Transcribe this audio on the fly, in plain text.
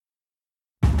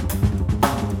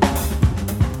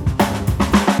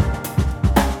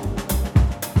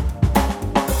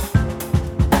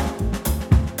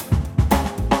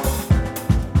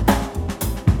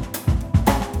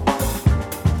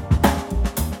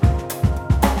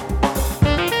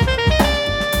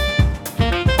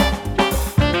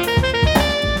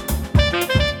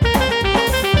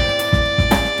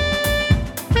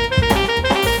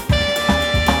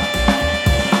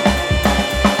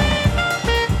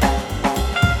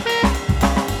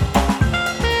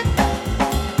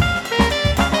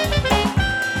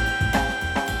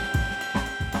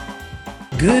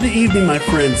Good evening, my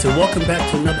friends, and welcome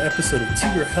back to another episode of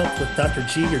To Your Health with Dr.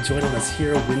 G. You're joining us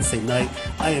here Wednesday night.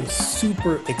 I am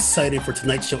super excited for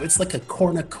tonight's show. It's like a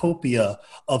cornucopia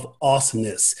of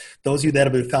awesomeness. Those of you that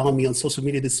have been following me on social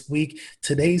media this week,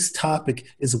 today's topic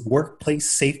is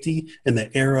workplace safety in the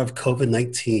era of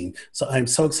COVID-19. So I'm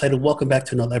so excited. Welcome back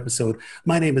to another episode.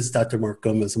 My name is Dr. Mark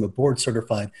Gomez. I'm a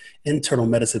board-certified internal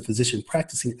medicine physician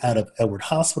practicing out of Edward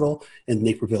Hospital in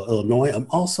Naperville, Illinois. I'm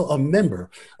also a member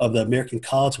of the American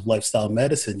College of Lifestyle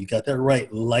Medicine. You got that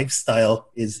right. Lifestyle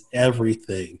is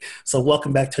everything. So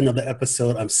welcome back to another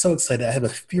episode. I'm so excited. I have a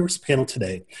fierce panel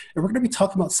today, and we're going to be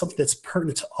talking about something that's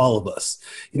pertinent to all of us.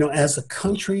 You know, as the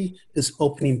country is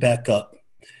opening back up,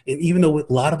 and even though a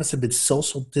lot of us have been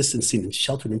social distancing and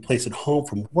sheltered in place at home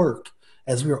from work,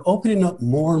 as we are opening up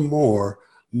more and more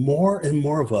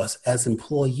of us as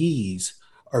employees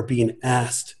are being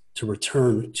asked to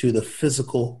return to the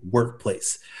physical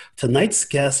workplace. Tonight's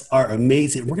guests are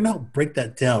amazing. We're going to help break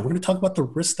that down. We're going to talk about the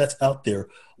risk that's out there,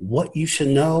 what you should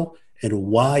know, and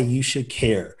why you should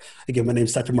care. Again, my name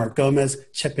is Dr. Mark Gomez.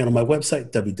 Check me out on my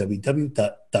website,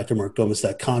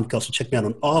 www.drmarkgomez.com. You can also check me out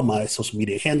on all my social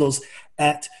media handles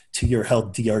at To Your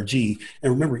Health DRG.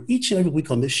 And remember, each and every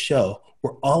week on this show,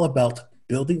 we're all about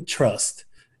building trust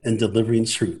and delivering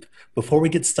truth. Before we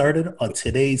get started on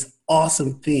today's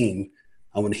awesome theme,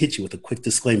 I want to hit you with a quick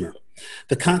disclaimer.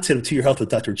 The content of To Your Health with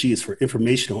Dr. G is for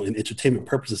informational and entertainment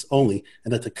purposes only,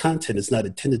 and that the content is not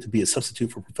intended to be a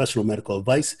substitute for professional medical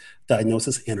advice,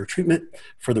 diagnosis, and or treatment.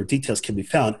 Further details can be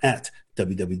found at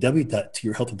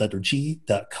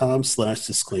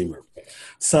www.toyourhealthwithdrg.com/disclaimer.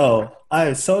 So I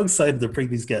am so excited to bring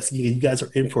these guests. You guys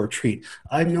are in for a treat.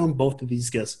 I've known both of these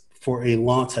guests for a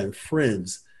long time,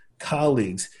 friends,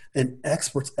 colleagues, and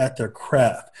experts at their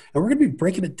craft. And we're going to be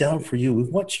breaking it down for you. We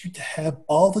want you to have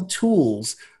all the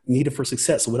tools needed for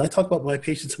success. So when I talk about my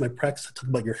patients and my practice, I talk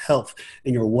about your health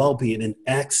and your well-being and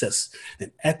access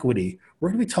and equity. We're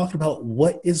going to be talking about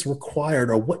what is required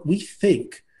or what we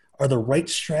think are the right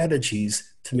strategies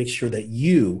to make sure that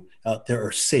you out there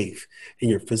are safe in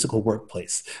your physical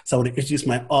workplace. So I want to introduce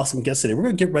my awesome guest today. We're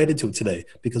going to get right into it today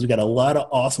because we got a lot of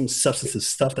awesome substantive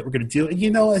stuff that we're going to do. And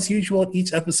you know, as usual, in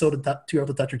each episode of To Your Health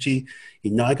with Dr. G,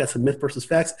 you know, I got some myth versus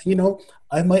facts. And you know,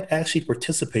 I might actually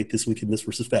participate this week in myth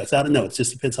versus facts. I don't know. It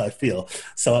just depends how I feel.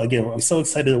 So again, I'm so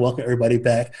excited to welcome everybody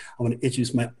back. I want to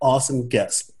introduce my awesome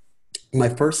guest. My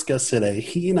first guest today,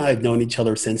 he and I have known each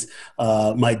other since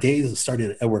my days of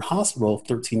starting at Edward Hospital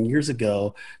 13 years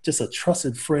ago. Just a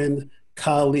trusted friend,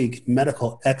 colleague,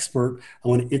 medical expert. I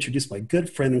want to introduce my good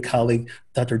friend and colleague,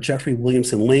 Dr. Jeffrey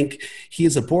Williamson Link. He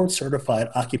is a board-certified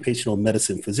occupational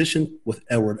medicine physician with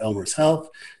Edward Elmhurst Health.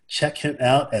 Check him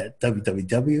out at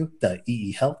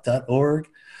www.eehealth.org.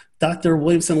 Dr.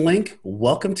 Williamson Link,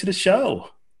 welcome to the show.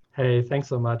 Hey, thanks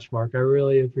so much, Mark. I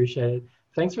really appreciate it.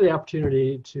 Thanks for the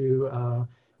opportunity to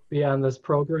be on this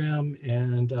program,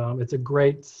 and it's a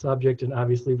great subject and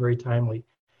obviously very timely.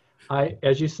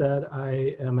 As you said,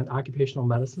 I am an occupational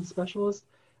medicine specialist.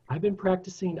 I've been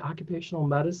practicing occupational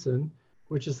medicine,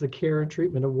 which is the care and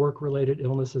treatment of work-related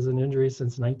illnesses and injuries,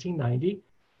 since 1990.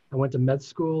 I went to med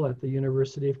school at the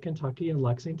University of Kentucky in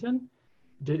Lexington,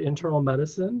 did internal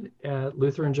medicine at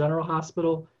Lutheran General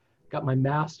Hospital, got my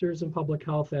master's in public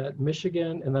health at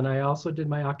Michigan, and then I also did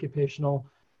my occupational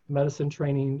medicine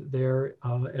training there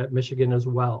at Michigan as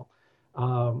well.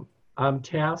 I'm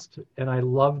tasked, and I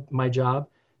love my job,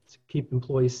 to keep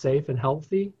employees safe and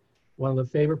healthy. One of the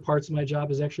favorite parts of my job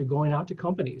is actually going out to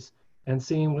companies and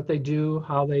seeing what they do,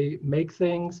 how they make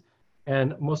things,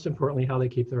 and most importantly, how they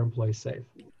keep their employees safe.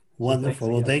 Wonderful.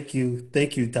 Well, thank you,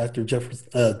 Dr.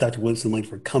 Dr. Williamson Link,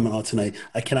 for coming on tonight.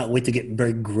 I cannot wait to get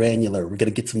very granular. We're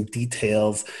going to get some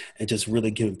details and just really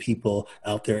giving people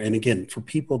out there. And again, for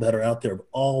people that are out there of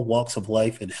all walks of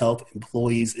life and health,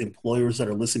 employees, employers that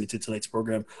are listening to tonight's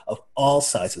program of all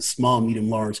sizes, small,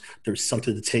 medium, large, there's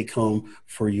something to take home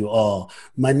for you all.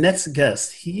 My next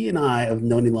guest, he and I have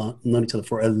known each other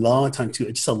for a long time too.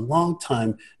 It's just a long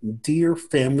time, dear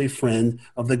family friend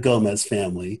of the Gomez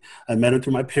family. I met him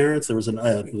through my parents. There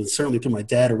was certainly through my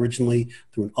dad originally,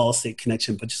 through an all-state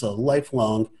connection, but just a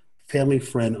lifelong family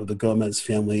friend of the Gomez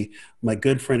family. My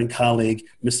good friend and colleague,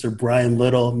 Mr. Brian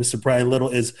Little. Mr. Brian Little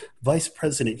is Vice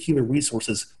President, Human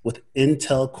Resources with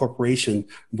Intel Corporation.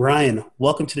 Brian,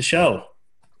 welcome to the show.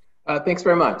 Thanks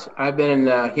very much. I've been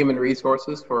in human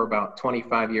resources for about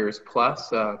 25 years plus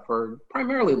for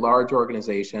primarily large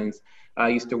organizations. I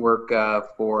used to work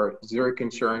for Zurich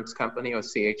Insurance Company, or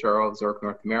CHRO of Zurich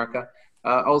North America.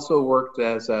 Also worked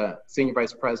as a Senior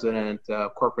Vice President,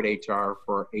 Corporate HR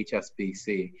for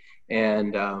HSBC.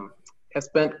 And have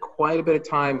spent quite a bit of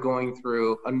time going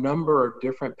through a number of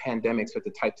different pandemics with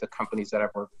the types of companies that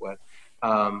I've worked with.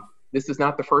 This is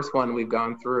not the first one we've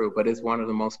gone through, but it's one of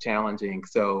the most challenging.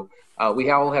 So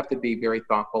we all have to be very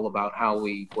thoughtful about how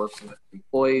we work with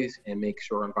employees and make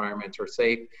sure environments are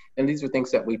safe. And these are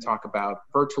things that we talk about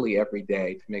virtually every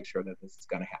day to make sure that this is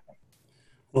going to happen.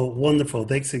 Well, wonderful.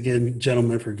 Thanks again,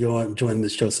 gentlemen, for joining the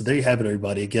show. So there you have it,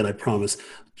 everybody. Again, I promise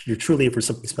you're truly in for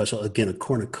something special. Again, a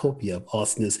cornucopia of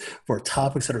awesomeness for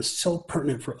topics that are so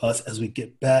pertinent for us as we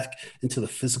get back into the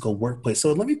physical workplace.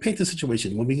 So let me paint the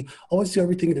situation. When we always do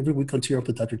everything every week on Tear Up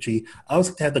with Dr. G, I always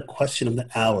like to have the question of the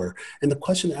hour. And the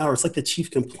question of the hour is like the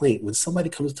chief complaint. When somebody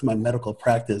comes to my medical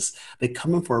practice, they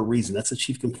come in for a reason. That's a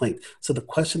chief complaint. So the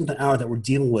question of the hour that we're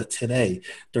dealing with today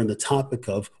during the topic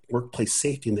of workplace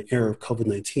safety in the era of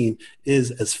COVID-19 is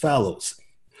as follows.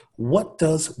 What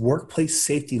does workplace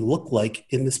safety look like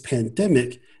in this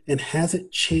pandemic, and has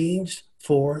it changed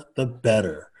for the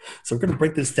better? So we're going to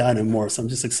break this down and more. So I'm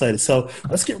just excited. So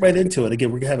let's get right into it. Again,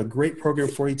 we're going to have a great program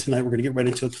for you tonight. We're going to get right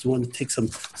into it because we want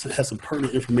to have some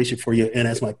pertinent information for you. And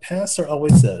as my pastor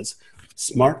always says,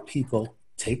 smart people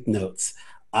take notes.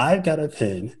 I've got a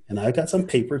pen and I've got some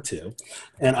paper too,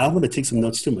 and I'm going to take some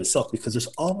notes too myself because there's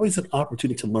always an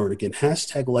opportunity to learn. Again,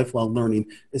 hashtag lifelong learning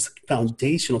is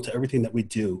foundational to everything that we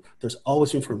do. There's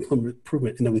always room for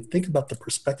improvement. And then we think about the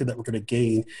perspective that we're going to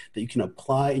gain that you can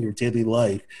apply in your daily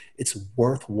life. It's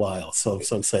worthwhile. So I'm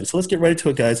so excited. So let's get right into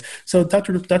it, guys. So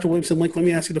Dr. Williamson-Link, let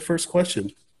me ask you the first question.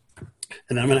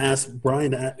 And I'm going to ask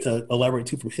Brian to elaborate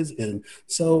too from his end.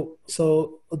 So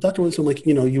Dr. Williamson-Link,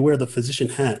 you wear the physician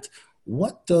hat.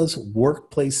 What does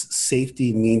workplace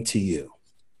safety mean to you?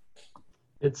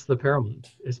 It's the paramount,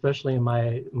 especially in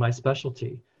my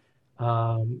specialty.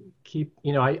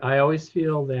 I always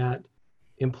feel that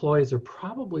employees are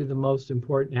probably the most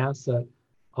important asset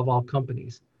of all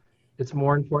companies. It's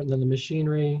more important than the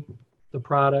machinery, the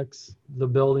products, the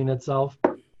building itself.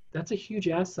 That's a huge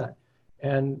asset.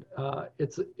 And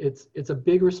it's a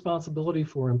big responsibility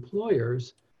for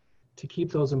employers to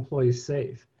keep those employees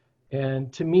safe.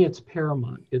 And to me, it's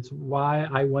paramount. It's why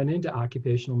I went into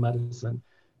occupational medicine,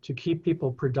 to keep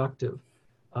people productive.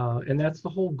 And that's the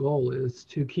whole goal, is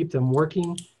to keep them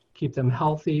working, keep them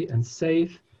healthy and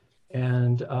safe.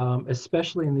 And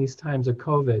especially in these times of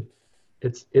COVID,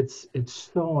 it's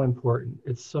so important.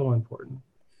 It's so important.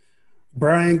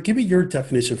 Brian, give me your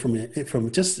definition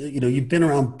from just, you've been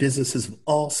around businesses of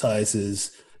all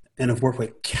sizes and have worked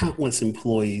with countless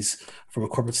employees from a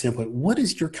corporate standpoint. What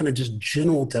is your kind of just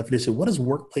general definition? What does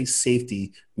workplace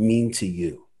safety mean to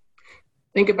you?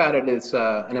 Think about it as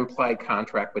an implied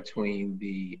contract between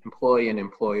the employee and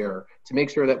employer to make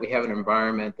sure that we have an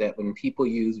environment that when people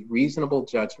use reasonable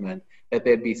judgment, that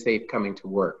they'd be safe coming to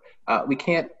work. We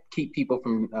can't keep people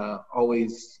from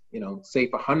always, safe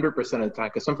 100% of the time,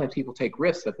 because sometimes people take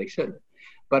risks that they shouldn't.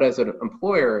 But as an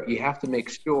employer, you have to make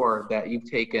sure that you've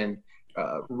taken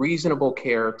reasonable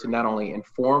care to not only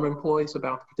inform employees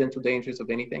about the potential dangers of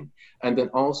anything, and then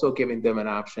also giving them an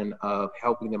option of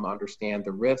helping them understand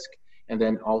the risk, and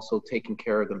then also taking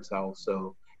care of themselves.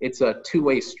 So it's a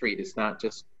two-way street. It's not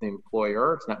just the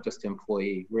employer, it's not just the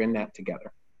employee. We're in that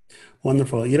together.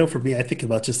 Wonderful. For me, I think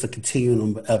about just the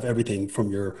continuum of everything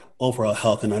from your overall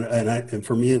health, and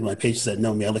for me, my patients that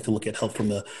know me, I like to look at health from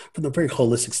the very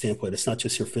holistic standpoint. It's not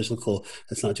just your physical,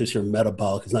 it's not just your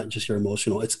metabolic, it's not just your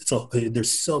emotional.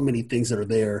 There's so many things that are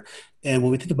there. And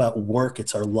when we think about work,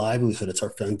 it's our livelihood, it's our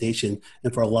foundation,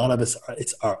 and for a lot of us,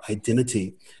 it's our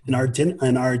identity. And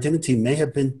our identity may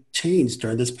have been changed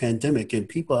during this pandemic, and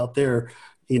people out there,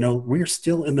 we're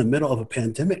still in the middle of a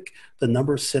pandemic. The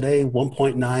numbers today,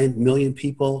 1.9 million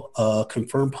people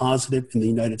confirmed positive in the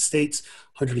United States,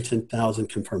 110,000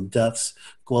 confirmed deaths.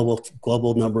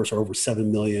 Global numbers are over 7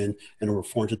 million and over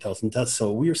 400,000 deaths.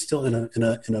 So we are still in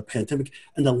a pandemic.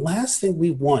 And the last thing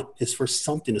we want is for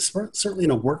something, certainly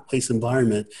in a workplace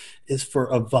environment, is for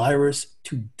a virus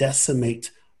to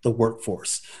decimate the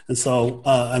workforce. And so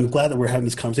I'm glad that we're having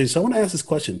this conversation. So I want to ask this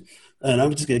question. And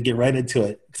I'm just going to get right into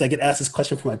it because I get asked this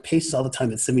question from my patients all the time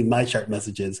that send me my chart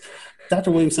messages. Dr.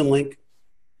 Williamson-Link,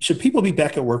 should people be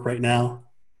back at work right now?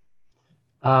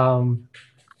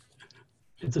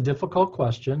 It's a difficult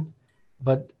question,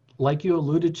 but like you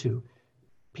alluded to,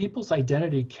 people's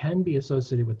identity can be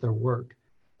associated with their work.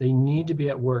 They need to be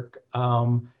at work.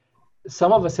 Some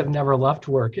of us have never left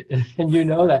work, and you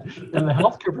know that. In the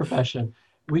healthcare profession,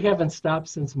 we haven't stopped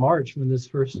since March when this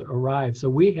first arrived.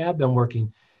 So we have been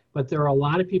working. But there are a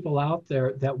lot of people out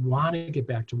there that want to get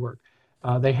back to work.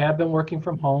 They have been working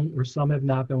from home, or some have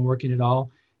not been working at all.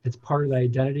 It's part of the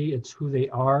identity. It's who they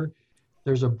are.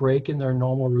 There's a break in their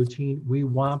normal routine. We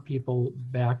want people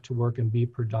back to work and be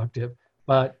productive.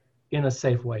 but in a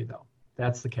safe way, though.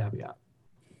 That's the caveat.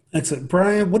 Excellent.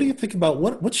 Brian, what do you think about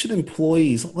what should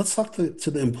employees, let's talk to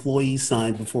the employee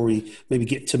side before we maybe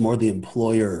get to more the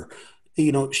employer.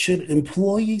 Should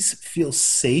employees feel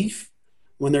safe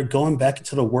when they're going back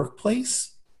into the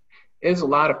workplace? There's a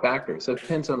lot of factors. So it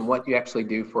depends on what you actually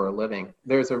do for a living.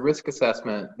 There's a risk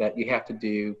assessment that you have to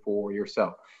do for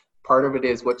yourself. Part of it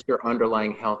is, what's your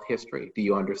underlying health history? Do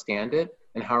you understand it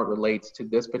and how it relates to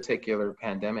this particular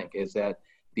pandemic?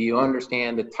 Do you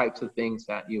understand the types of things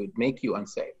that you would make you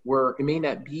unsafe, where it may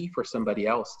not be for somebody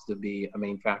else to be a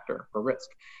main factor for risk?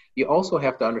 You also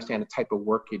have to understand the type of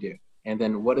work you do. And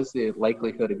then what is the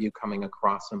likelihood of you coming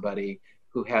across somebody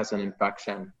who has an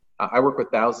infection? I work with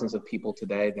thousands of people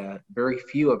today that very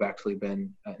few have actually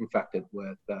been infected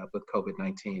with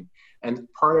COVID-19. And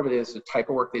part of it is the type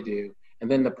of work they do,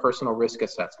 and then the personal risk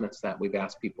assessments that we've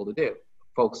asked people to do.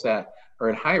 Folks that are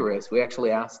at high risk, we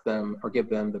actually ask them or give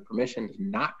them the permission to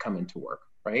not come into work,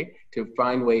 right? To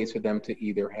find ways for them to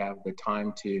either have the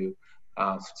time to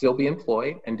still be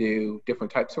employed and do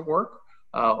different types of work,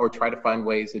 or try to find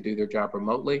ways to do their job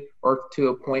remotely, or to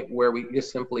a point where we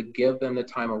just simply give them the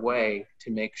time away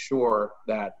to make sure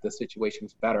that the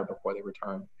situation's better before they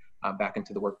return back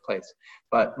into the workplace.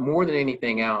 But more than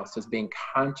anything else is being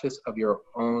conscious of your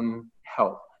own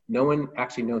health. No one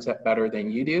actually knows that better than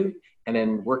you do. And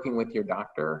then working with your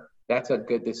doctor, that's a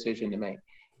good decision to make.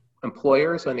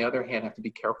 Employers, on the other hand, have to be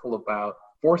careful about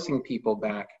forcing people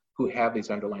back who have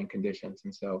these underlying conditions.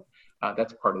 And so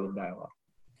that's part of the dialogue.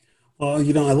 Well,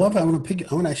 I love. I want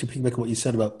to actually piggyback on what you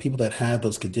said about people that have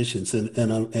those conditions, and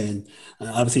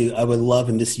obviously, I would love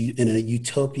in a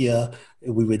utopia,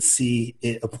 we would see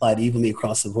it applied evenly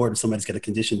across the board. If somebody's got a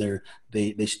condition,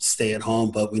 they should stay at home.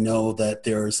 But we know that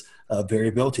there's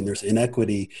variability, and there's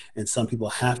inequity, and some people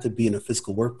have to be in a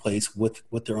physical workplace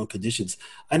with their own conditions.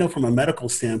 I know from a medical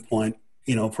standpoint,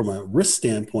 from a risk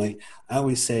standpoint, I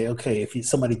always say, okay, if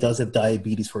somebody does have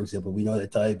diabetes, for example, we know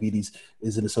that diabetes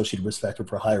is an associated risk factor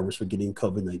for higher risk for getting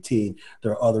COVID-19.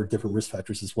 There are other different risk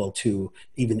factors as well too.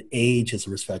 Even age is a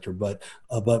risk factor, but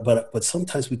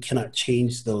sometimes we cannot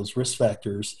change those risk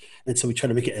factors, and so we try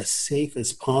to make it as safe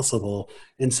as possible.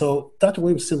 And so, Dr.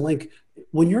 Williamson-Link,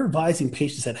 when you're advising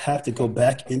patients that have to go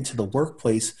back into the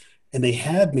workplace and they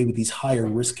have maybe these higher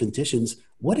risk conditions,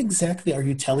 what exactly are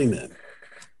you telling them?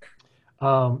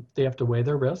 They have to weigh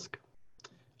their risk.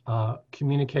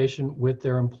 Communication with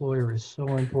their employer is so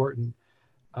important.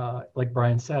 Like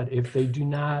Brian said, if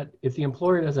the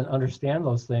employer doesn't understand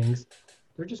those things,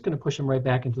 they're just going to push them right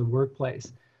back into the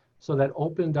workplace. So that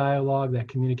open dialogue, that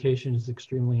communication is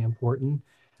extremely important.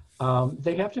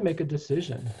 They have to make a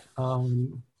decision.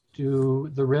 Do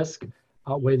the risk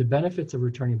outweigh the benefits of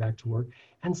returning back to work?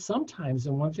 And sometimes,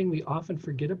 and one thing we often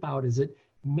forget about is it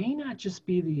may not just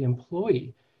be the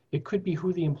employee. It could be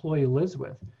who the employee lives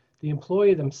with. The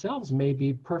employee themselves may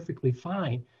be perfectly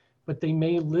fine, but they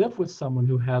may live with someone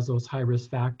who has those high risk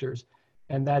factors.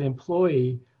 And that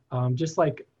employee, just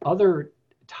like other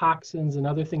toxins and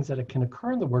other things that can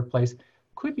occur in the workplace,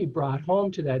 could be brought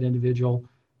home to that individual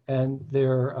and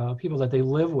their people that they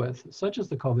live with, such as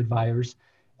the COVID virus,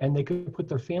 and they could put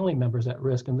their family members at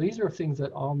risk. And these are things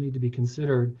that all need to be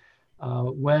considered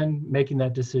when making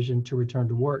that decision to return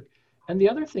to work. And the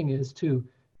other thing is to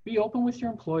be open with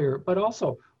your employer, but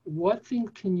also what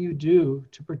things can you do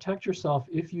to protect yourself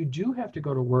if you do have to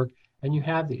go to work and you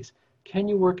have these? Can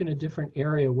you work in a different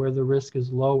area where the risk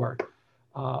is lower?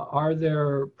 Are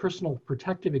there personal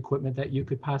protective equipment that you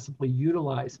could possibly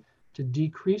utilize to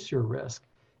decrease your risk?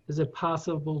 Is it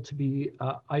possible to be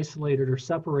isolated or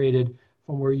separated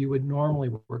from where you would normally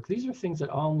work? These are things that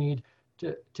all need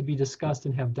to be discussed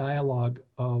and have dialogue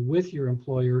with your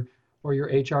employer or your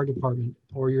HR department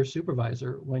or your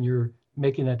supervisor when you're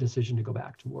making that decision to go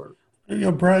back to work.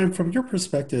 Brian, from your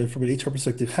perspective, from an HR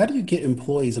perspective, how do you get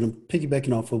employees, and I'm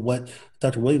piggybacking off of what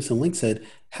Dr. Williamson-Link said,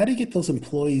 how do you get those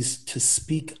employees to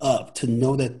speak up, to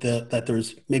know that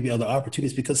there's maybe other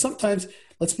opportunities? Because sometimes,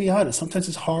 let's be honest, sometimes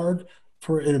it's hard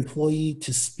for an employee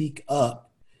to speak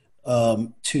up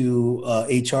to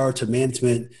HR, to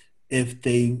management,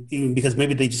 because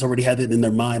maybe they just already have it in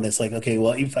their mind. It's like, okay,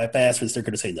 well, even if I ask for this, they're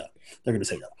going to say no. They're going to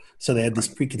say no. So they have this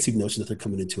preconceived notion that they're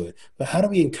coming into it. But how do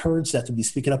we encourage that to be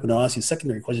speaking up? And I'll ask you a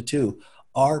secondary question too.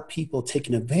 Are people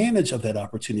taking advantage of that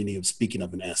opportunity of speaking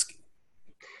up and asking?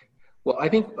 Well, I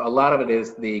think a lot of it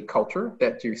is the culture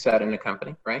that you set in a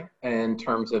company, right? In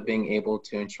terms of being able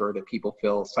to ensure that people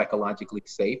feel psychologically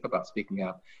safe about speaking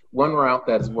up. One route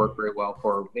that has worked very well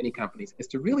for many companies is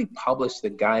to really publish the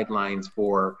guidelines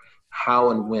for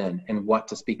how and when and what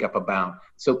to speak up about.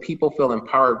 So people feel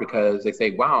empowered because they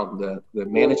say, wow, the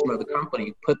management of the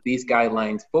company put these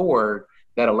guidelines forward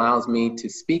that allows me to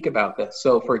speak about this.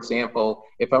 So for example,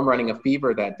 if I'm running a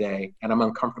fever that day and I'm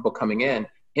uncomfortable coming in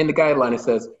the guideline it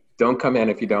says, don't come in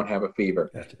if you don't have a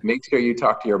fever. Gotcha. Make sure you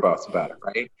talk to your boss about it,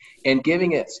 right? And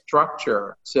giving it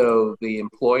structure so the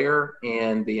employer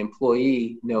and the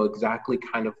employee know exactly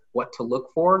kind of what to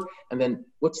look for, and then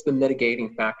what's the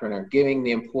mitigating factor in there. Giving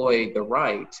the employee the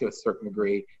right to a certain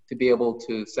degree to be able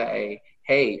to say,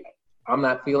 hey, I'm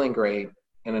not feeling great,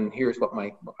 and then here's what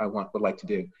would like to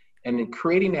do. And in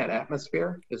creating that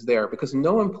atmosphere is there, because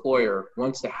no employer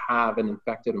wants to have an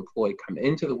infected employee come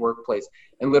into the workplace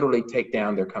and literally take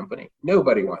down their company.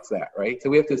 Nobody wants that, right?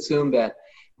 So we have to assume that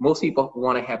most people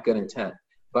want to have good intent.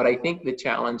 But I think the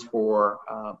challenge for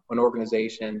an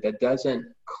organization that doesn't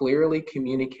clearly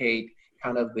communicate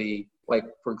kind of like,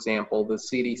 for example, the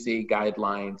CDC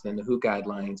guidelines and the WHO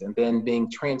guidelines, and then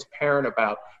being transparent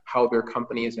about how their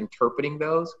company is interpreting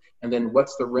those, and then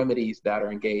what's the remedies that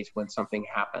are engaged when something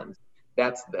happens.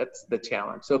 That's the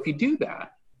challenge. So if you do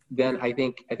that, then I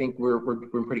think we're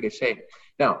in pretty good shape.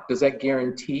 Now, does that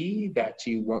guarantee that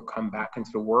you won't come back into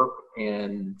the work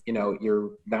and you're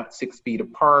not 6 feet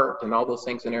apart and all those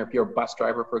things in there? If you're a bus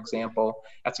driver, for example,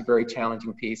 that's a very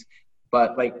challenging piece.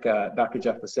 But like Dr.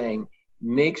 Jeff was saying,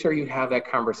 make sure you have that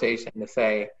conversation to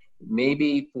say,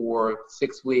 maybe for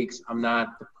 6 weeks, I'm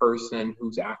not the person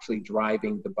who's actually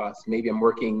driving the bus. Maybe I'm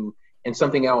working in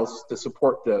something else to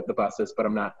support the buses, but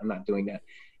I'm not doing that.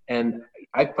 And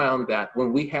I found that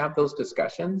when we have those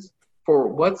discussions for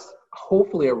what's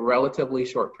hopefully a relatively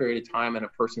short period of time in a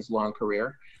person's long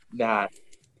career, that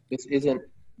this isn't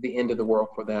the end of the world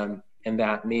for them. And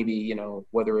that maybe,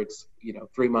 whether it's,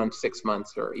 3 months, 6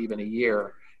 months, or even a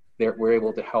year, we're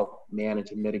able to help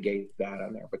manage and mitigate that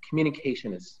on there. But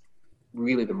communication is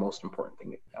really the most important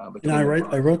thing. I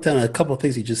wrote down a couple of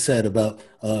things you just said about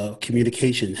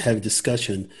communication, having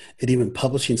discussion, and even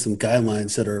publishing some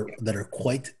guidelines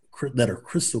that are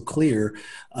crystal clear.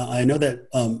 I know that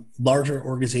larger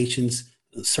organizations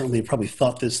certainly probably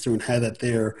thought this through and had that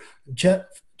there.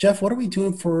 Jeff, what are we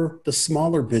doing for the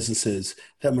smaller businesses,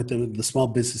 the small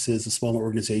businesses, the smaller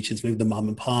organizations, maybe the mom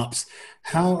and pops?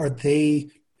 How are they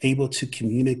able to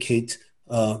communicate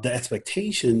the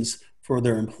expectations for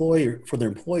their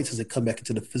employees as they come back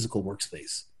into the physical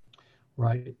workspace?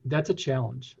 Right, that's a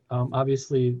challenge.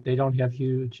 Obviously, they don't have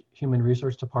huge human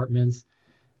resource departments.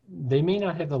 They may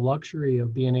not have the luxury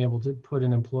of being able to put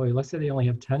an employee, let's say they only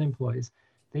have 10 employees.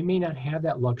 They may not have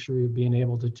that luxury of being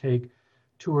able to take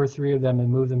 2 or 3 of them and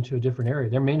move them to a different area.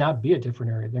 There may not be a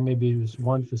different area. There may be just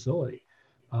one facility,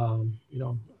 a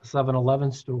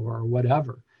 7-Eleven store or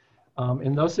whatever.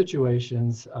 In those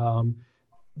situations,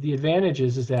 the advantage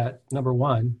is that, number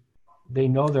one, they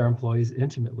know their employees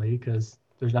intimately because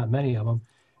there's not many of them.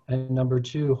 And number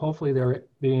two, hopefully they're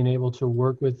being able to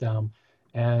work with them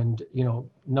and,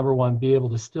 number one, be able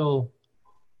to still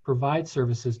provide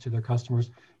services to their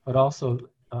customers, but also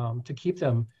to keep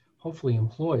them hopefully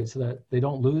employed so that they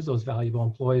don't lose those valuable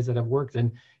employees that have worked.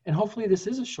 And hopefully this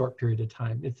is a short period of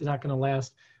time. It's not going to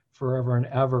last forever and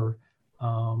ever.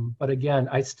 But again,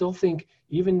 I still think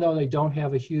even though they don't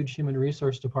have a huge human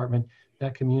resource department,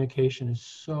 that communication is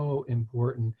so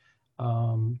important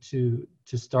to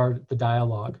start the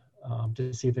dialogue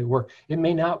to see if they work. It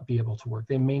may not be able to work.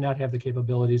 They may not have the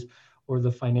capabilities or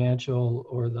the financial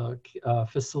or the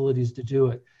facilities to do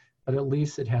it, but at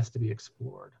least it has to be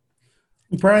explored.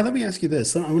 Brian, let me ask you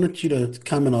this. I want you to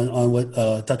comment on what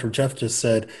Dr. Jeff just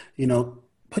said.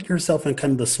 Put yourself in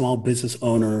kind of the small business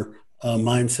owner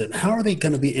mindset. How are they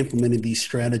going to be implementing these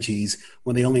strategies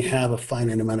when they only have a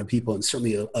finite amount of people and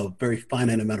certainly a very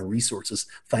finite amount of resources,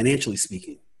 financially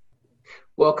speaking?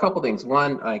 Well, a couple things.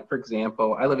 One, like for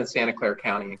example, I live in Santa Clara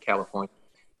County in California,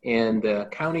 and the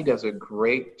county does a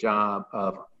great job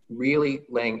of really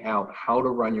laying out how to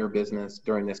run your business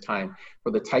during this time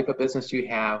for the type of business you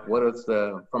have, what is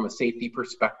from a safety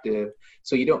perspective.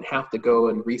 So you don't have to go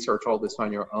and research all this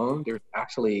on your own. There's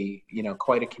actually,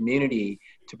 quite a community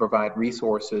to provide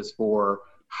resources for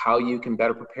how you can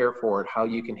better prepare for it, how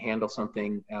you can handle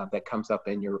something that comes up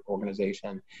in your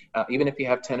organization. Even if you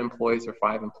have 10 employees or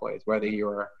 5 employees, whether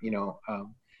you're,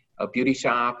 a beauty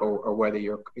shop or whether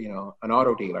you're, an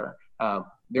auto dealer,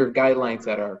 there are guidelines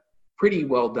that are pretty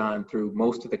well done through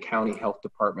most of the county health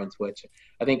departments, which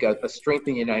I think a strength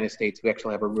in the United States. We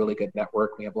actually have a really good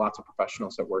network. We have lots of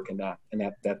professionals that work in that, and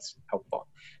that's helpful.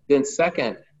 Then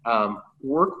second,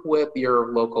 work with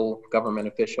your local government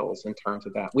officials in terms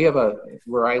of that. We have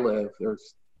where I live,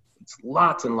 it's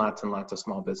lots and lots and lots of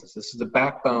small businesses. This is the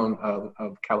backbone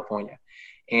of California.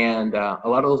 And a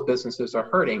lot of those businesses are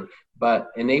hurting,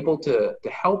 but enable to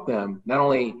help them, not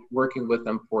only working with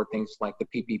them for things like the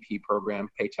PPP program,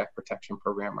 Paycheck Protection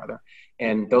Program, rather,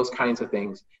 and those kinds of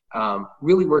things,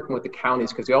 really working with the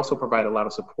counties, because they also provide a lot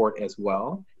of support as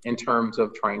well in terms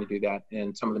of trying to do that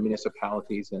in some of the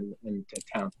municipalities and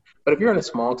towns. But if you're in a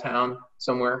small town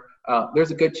somewhere,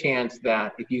 there's a good chance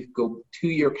that if you go to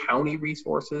your county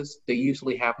resources, they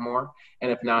usually have more.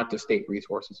 And if not, the state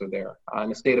resources are there.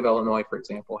 And the state of Illinois, for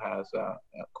example, has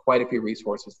quite a few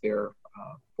resources there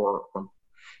for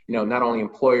not only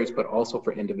employers, but also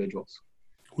for individuals.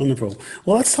 Wonderful.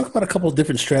 Well, let's talk about a couple of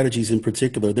different strategies in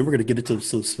particular. Then we're going to get into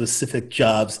some specific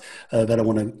jobs that I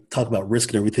want to talk about risk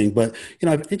and everything. But,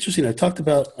 interesting. I talked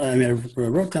about, I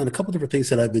wrote down a couple of different things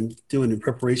that I've been doing in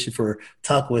preparation for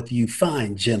talking with you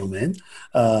fine gentlemen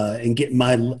and get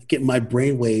my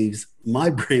brainwaves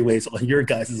on your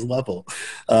guys' level.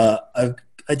 I've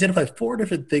identified 4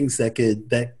 different things that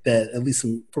at least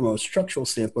from a structural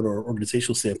standpoint or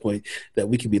organizational standpoint that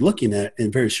we could be looking at,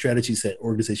 and various strategies that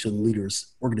organizational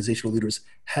leaders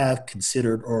have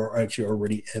considered or actually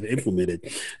already have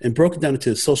implemented, and broken down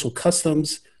into social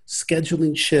customs,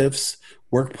 scheduling shifts,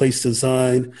 workplace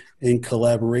design, and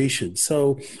collaboration.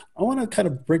 So I want to kind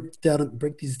of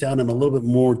break these down in a little bit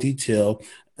more detail.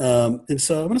 And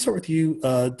so I'm going to start with you,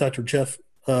 Dr. Jeff.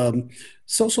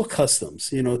 Social customs,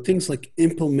 things like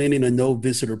implementing a no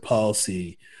visitor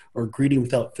policy or greeting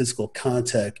without physical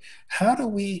contact. How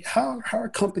are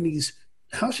companies,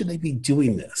 how should they be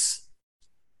doing this?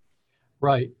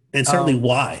 Right. And certainly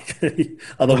why,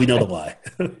 although we know the why.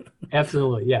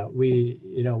 Absolutely. Yeah. We,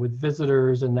 with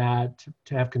visitors and that,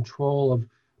 to have control of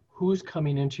who's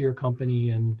coming into your company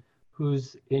and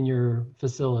who's in your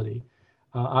facility.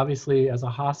 Obviously, as a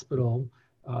hospital,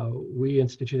 we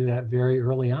instituted that very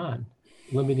early on,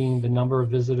 limiting the number of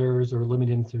visitors or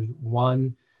limiting to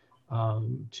 1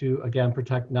 to, again,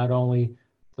 protect not only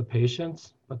the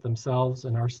patients, but themselves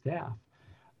and our staff.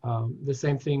 The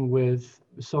same thing with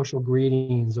social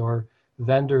greetings or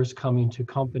vendors coming to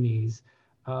companies.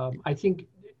 I think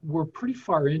we're pretty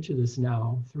far into this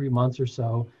now, 3 months or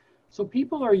so. So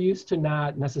people are used to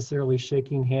not necessarily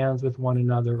shaking hands with one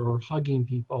another or hugging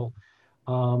people.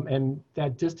 And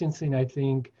that distancing, I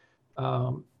think,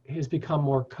 has become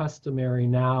more customary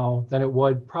now than it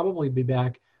would probably be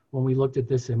back when we looked at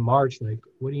this in March. Like,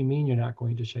 what do you mean you're not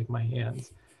going to shake my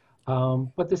hands?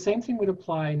 But the same thing would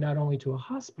apply not only to a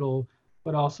hospital,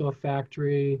 but also a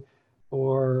factory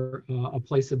or a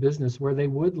place of business where they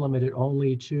would limit it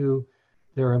only to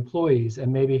their employees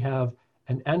and maybe have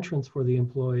an entrance for the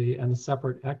employee and a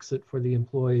separate exit for the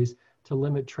employees to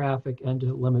limit traffic and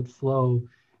to limit flow.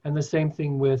 And the same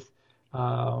thing with,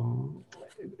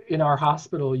 in our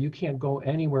hospital, you can't go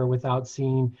anywhere without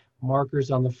seeing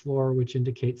markers on the floor which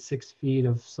indicate 6 feet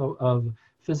of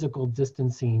physical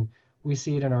distancing. We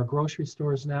see it in our grocery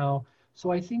stores now.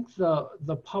 So I think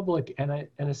the public, and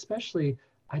especially,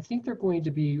 I think they're going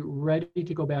to be ready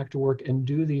to go back to work and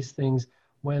do these things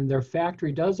when their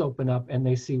factory does open up and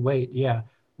they see, wait, yeah,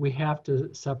 we have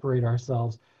to separate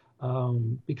ourselves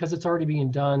because it's already being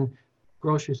done.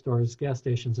 Grocery stores, gas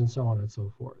stations, and so on and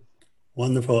so forth.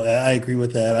 Wonderful. I agree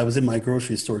with that. I was in my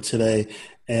grocery store today,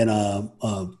 and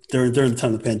during the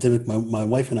time of the pandemic, my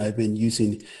wife and I have been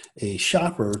using a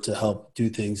shopper to help do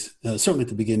things, certainly at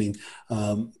the beginning.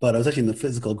 But I was actually in the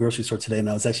physical grocery store today, and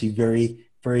I was actually very,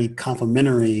 very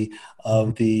complimentary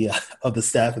of the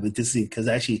staff and the distancing, because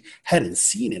I actually hadn't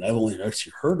seen it. I've only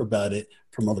actually heard about it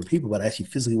from other people, but I actually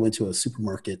physically went to a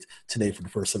supermarket today for the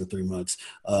first time in 3 months.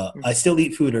 I still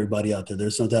eat food, everybody out there.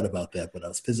 There's no doubt about that, but I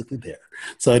was physically there.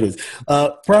 So anyways,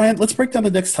 Brian, let's break down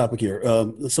the next topic here.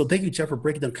 So thank you, Jeff, for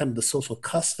breaking down kind of the social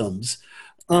customs.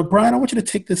 Brian, I want you to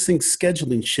take this thing,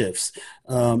 scheduling shifts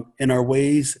in our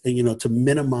ways, to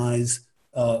minimize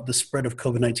the spread of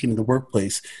COVID-19 in the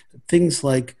workplace. Things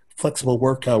like flexible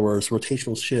work hours,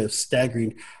 rotational shifts,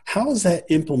 staggering. How is that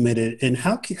implemented, and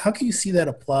how can you see that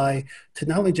apply to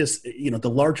not only just the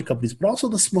larger companies, but also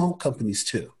the small companies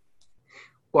too?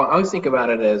 Well, I always think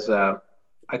about it as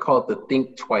I call it the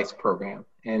Think Twice program,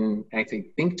 and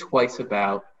actually think twice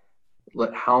about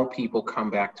how people come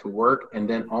back to work, and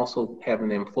then also having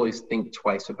the employees think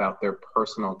twice about their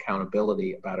personal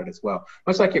accountability about it as well.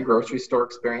 Much like your grocery store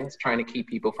experience, trying to keep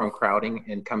people from crowding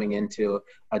and coming into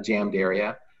a jammed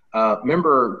area.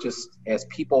 Remember, just as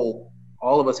people,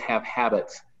 all of us have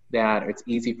habits that it's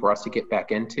easy for us to get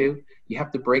back into. You have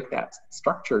to break that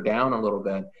structure down a little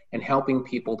bit and helping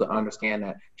people to understand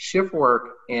that shift work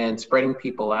and spreading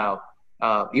people out,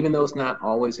 even though it's not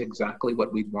always exactly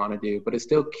what we'd want to do, but it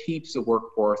still keeps the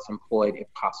workforce employed if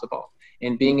possible.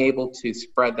 And being able to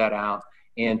spread that out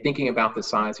and thinking about the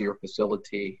size of your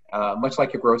facility, much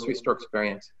like your grocery store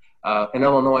experience, In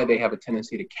Illinois, they have a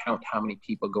tendency to count how many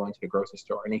people go into the grocery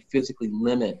store, and they physically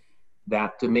limit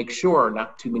that to make sure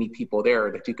not too many people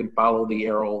there, that you can follow the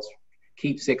arrows,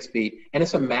 keep 6 feet. And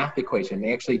it's a math equation.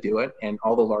 They actually do it, and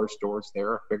all the large stores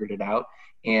there have figured it out,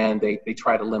 and they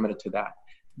try to limit it to that.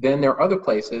 Then there are other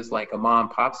places like a mom and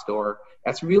pop store.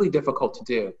 That's really difficult to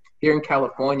do. Here in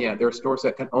California, there are stores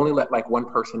that can only let like one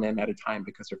person in at a time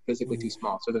because they're physically too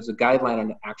small. So there's a guideline on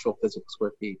the actual physical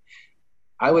square feet.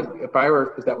 If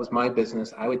that was my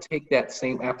business, I would take that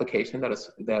same application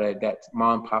that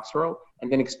mom and pop store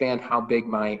and then expand how big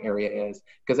my area is.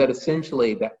 Because that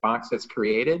essentially, that box that's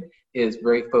created is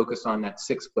very focused on that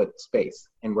 6-foot space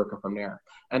and working from there.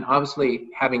 And obviously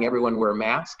having everyone wear a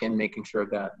mask and making sure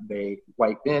that they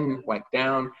wipe in, wipe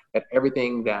down, that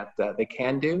everything that they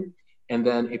can do. And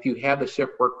then if you have the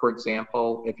shift work, for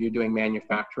example, if you're doing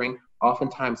manufacturing,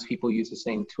 oftentimes people use the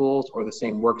same tools or the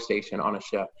same workstation on a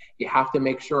shift. You have to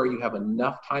make sure you have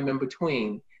enough time in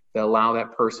between to allow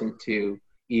that person to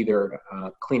either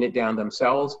clean it down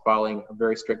themselves, following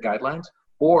very strict guidelines,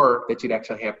 or that you'd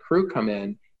actually have crew come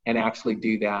in and actually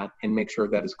do that and make sure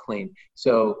that is clean.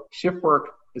 So shift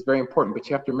work is very important, but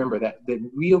you have to remember that the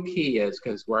real key is,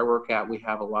 because where I work at, we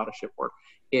have a lot of shift work,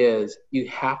 is you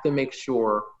have to make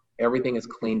sure everything is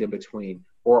cleaned in between,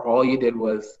 or all you did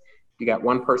was you got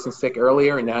one person sick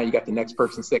earlier, and now you got the next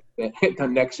person sick the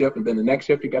next shift, and then the next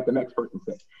shift you got the next person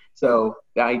sick. So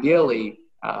ideally,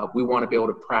 we want to be able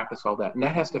to practice all that, and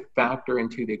that has to factor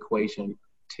into the equation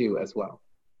too as well.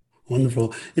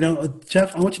 Wonderful.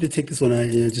 Jeff, I want you to take this one. I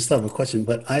just have a question,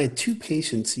 but I had 2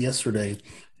 patients yesterday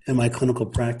in my clinical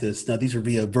practice. Now, these are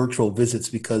via virtual visits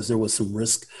because there was some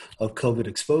risk of COVID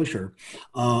exposure.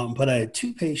 But I had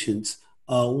 2 patients.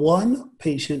 One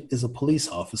patient is a police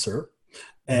officer,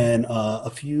 and a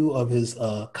few of his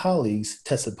colleagues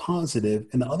tested positive,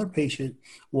 and the other patient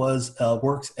works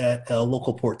at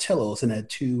local Portillo's and had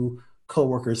 2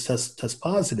 coworkers test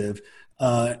positive.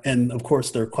 And of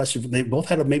course, their question, they both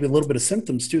had maybe a little bit of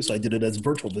symptoms too, so I did it as a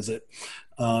virtual visit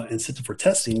and sent them for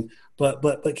testing. But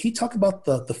can you talk about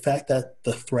the fact that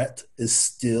the threat is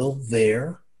still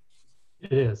there?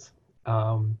 It is.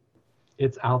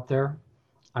 It's out there.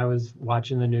 I was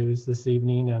watching the news this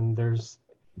evening, and there's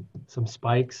some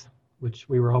spikes, which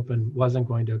we were hoping wasn't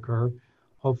going to occur.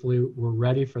 Hopefully we're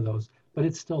ready for those, but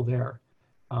it's still there.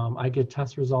 I get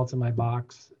test results in my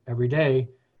box every day,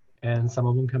 and some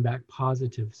of them come back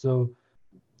positive. So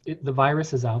the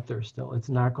virus is out there still. It's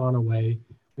not gone away.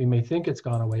 We may think it's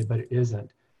gone away, but it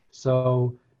isn't.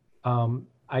 So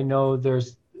I know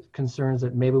there's concerns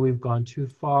that maybe we've gone too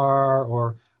far,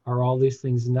 or are all these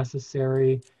things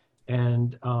necessary?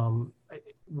 And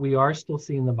we are still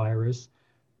seeing the virus.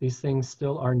 These things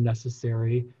still are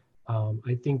necessary.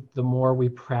 I think the more we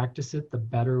practice it, the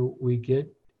better we get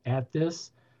at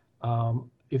this.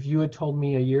 If you had told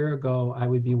me a year ago I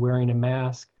would be wearing a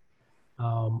mask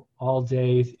all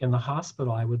day in the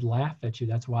hospital, I would laugh at you.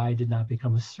 That's why I did not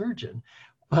become a surgeon,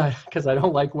 but because I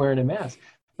don't like wearing a mask.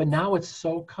 But now it's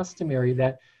so customary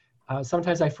that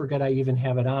sometimes I forget I even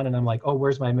have it on, and I'm like, oh,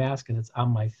 where's my mask? And it's on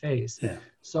my face. Yeah.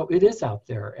 So it is out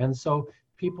there. And so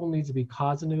people need to be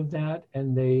cognizant of that,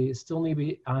 and they still need to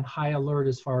be on high alert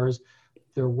as far as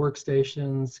their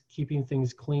workstations, keeping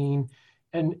things clean,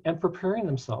 and preparing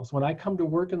themselves. When I come to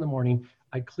work in the morning,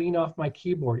 I clean off my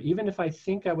keyboard. Even if I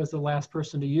think I was the last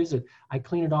person to use it, I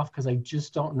clean it off because I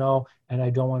just don't know, and I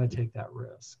don't want to take that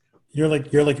risk. You're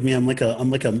like me. I'm like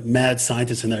a mad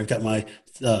scientist in there. I've got my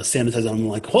sanitizer. I'm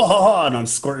like, whoa, and I'm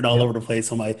squirting all over the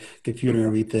place on my computer and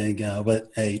everything.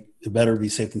 But hey, it better be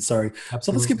safe than sorry. Absolutely.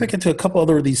 So let's get back into a couple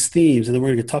other of these themes, and then we're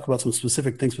going to talk about some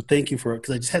specific things. But thank you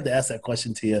because I just had to ask that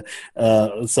question to you.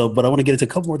 But I want to get into a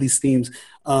couple more of these themes.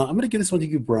 I'm going to give this one to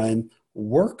you, Brian.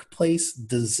 Workplace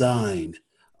design.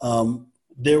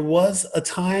 There was a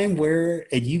time where,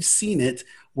 and you've seen it,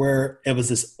 where it was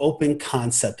this open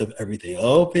concept of everything.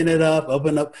 Open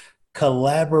up,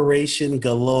 collaboration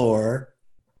galore.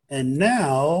 And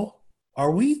now,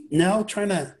 are we trying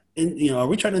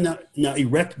to now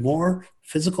erect more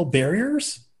physical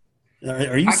barriers?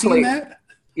 Are you seeing that?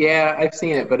 Yeah, I've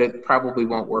seen it, but it probably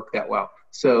won't work that well.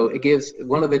 So it gives,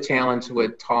 one of the challenges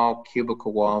with tall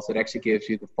cubicle walls, it actually gives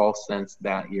you the false sense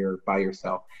that you're by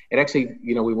yourself. It actually,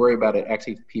 we worry about it,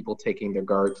 actually people taking their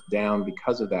guards down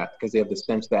because of that, because they have the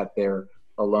sense that they're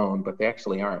alone, but they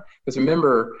actually aren't. Because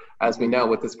remember, as we know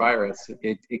with this virus,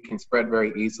 it can spread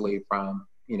very easily from,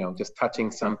 just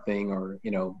touching something or,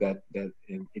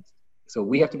 so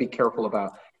we have to be careful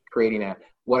about creating that.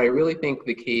 What I really think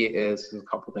the key is a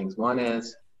couple things. One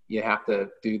is, you have to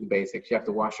do the basics. You have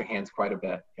to wash your hands quite a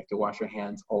bit. You have to wash your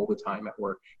hands all the time at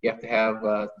work. You have to have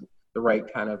the right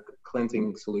kind of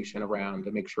cleansing solution around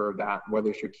to make sure that whether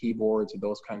it's your keyboards or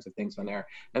those kinds of things on there.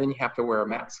 And then you have to wear a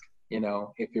mask,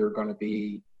 if you're going to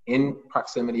be in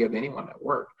proximity of anyone at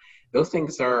work. Those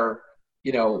things are,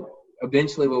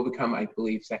 eventually will become, I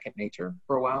believe, second nature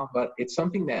for a while, but it's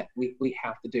something that we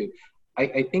have to do.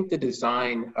 I think the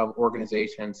design of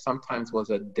organizations sometimes was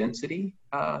a density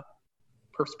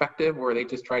perspective where they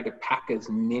just tried to pack as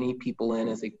many people in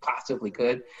as they possibly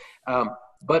could.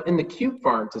 But in the cube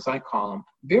farms, as I call them,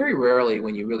 very rarely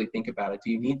when you really think about it,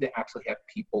 do you need to actually have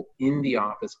people in the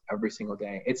office every single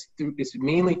day. It's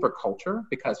mainly for culture,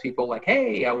 because people are like,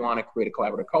 hey, I want to create a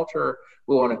collaborative culture.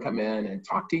 We want to come in and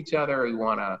talk to each other. We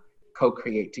want to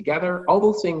co-create together. All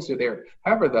those things are there.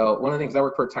 However, though, one of the things, I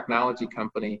work for a technology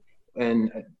company,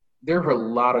 and there are a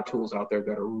lot of tools out there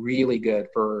that are really good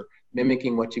for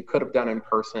mimicking what you could have done in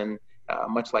person,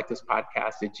 much like this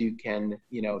podcast, that you can,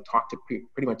 talk to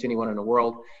pretty much anyone in the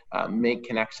world, make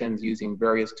connections using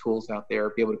various tools out there,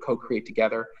 be able to co-create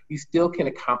together. You still can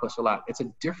accomplish a lot. It's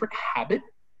a different habit,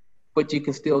 but you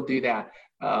can still do that.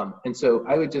 And so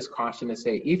I would just caution to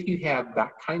say, if you have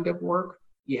that kind of work,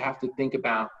 you have to think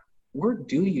about, where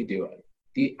do you do it?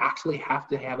 Do you actually have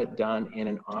to have it done in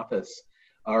an office?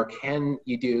 Or can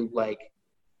you do like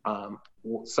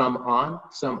some on,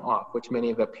 some off, which many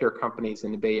of the peer companies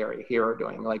in the Bay Area here are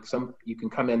doing. Like you can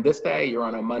come in this day, you're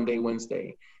on a Monday,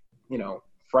 Wednesday,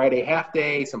 Friday half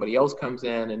day, somebody else comes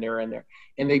in and they're in there.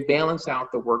 And they balance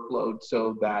out the workload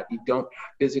so that you don't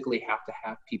physically have to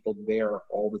have people there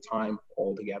all the time,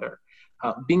 all together.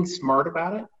 Being smart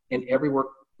about it, and every work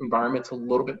environment's a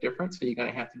little bit different, so you're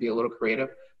going to have to be a little creative,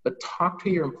 but talk to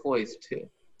your employees too.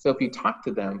 So if you talk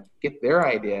to them, get their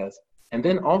ideas, and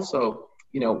then also,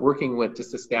 working with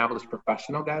just established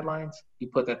professional guidelines, you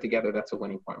put that together, that's a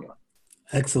winning formula.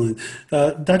 Excellent.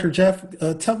 Dr. Jeff,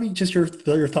 tell me just your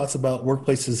thoughts about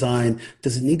workplace design.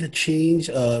 Does it need to change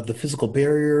the physical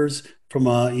barriers from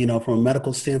a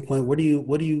medical standpoint? What do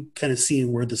you kind of see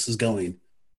where this is going?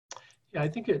 Yeah, I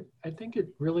think it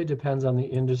really depends on the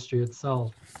industry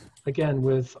itself. Again,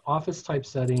 with office type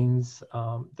settings,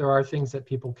 there are things that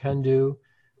people can do.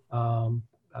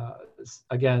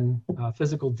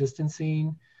 Physical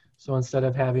distancing. So instead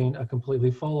of having a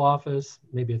completely full office,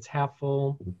 maybe it's half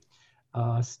full,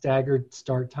 staggered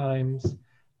start times.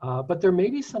 But there may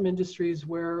be some industries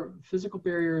where physical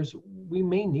barriers, we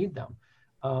may need them.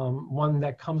 One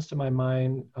that comes to my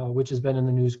mind, which has been in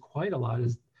the news quite a lot,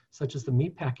 is such as the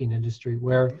meatpacking industry,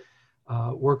 where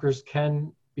workers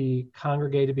can be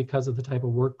congregated because of the type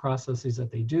of work processes that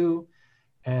they do.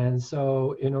 And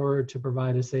so in order to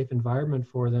provide a safe environment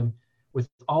for them, with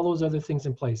all those other things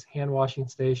in place, hand washing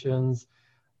stations,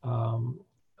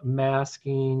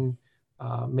 masking,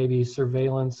 maybe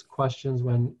surveillance questions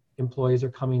when employees are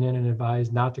coming in and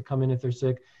advised not to come in if they're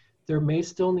sick, there may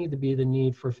still need to be the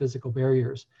need for physical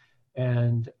barriers.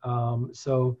 And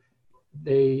so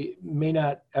they may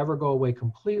not ever go away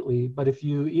completely, but if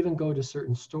you even go to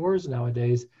certain stores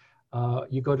nowadays,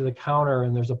 you go to the counter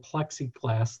and there's a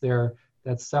plexiglass there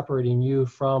that's separating you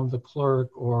from the clerk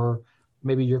or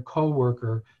maybe your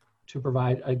coworker, to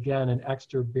provide, again, an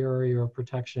extra barrier of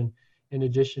protection in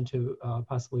addition to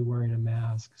possibly wearing a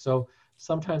mask. So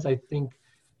sometimes I think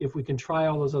if we can try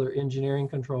all those other engineering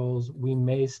controls, we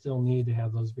may still need to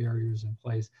have those barriers in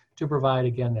place to provide,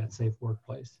 again, that safe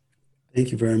workplace.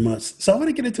 Thank you very much. So I want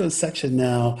to get into a section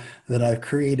now that I've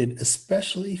created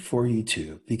especially for you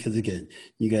two, because again,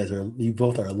 you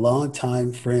both are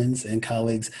longtime friends and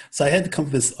colleagues. So I had to come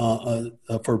up with this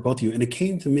for both of you, and it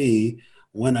came to me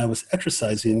when I was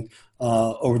exercising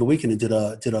over the weekend and did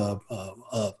a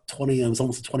 20. It was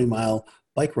almost a 20-mile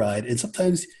bike ride, and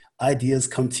sometimes ideas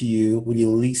come to you when you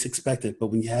least expect it, but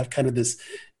when you have kind of this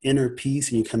inner peace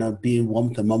and you kind of being one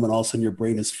with the moment, all of a sudden your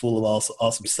brain is full of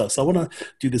awesome stuff. So I want to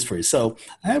do this for you. So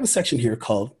I have a section here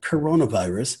called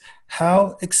Coronavirus.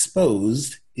 How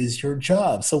exposed is your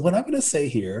job? So what I'm going to say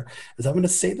here is I'm going to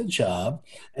say the job,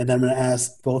 and then I'm going to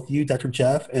ask both you, Dr.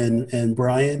 Jeff and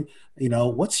Brian,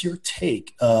 what's your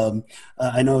take?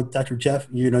 I know, Dr. Jeff,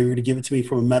 you're going to give it to me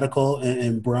from a medical,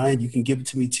 and Brian, you can give it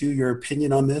to me too, your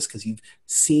opinion on this, because you've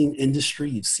seen industry,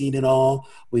 you've seen it all.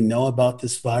 We know about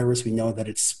this virus. We know that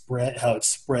how it's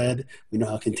spread. We know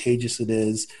how contagious it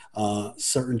is.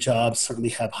 Certain jobs certainly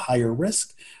have higher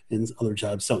risk, and other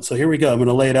jobs don't. So here we go. I'm going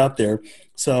to lay it out there.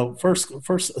 So first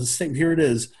statement, here it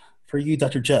is for you,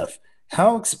 Dr. Jeff.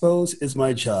 How exposed is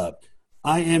my job?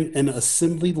 I am an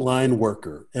assembly line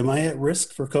worker. Am I at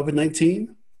risk for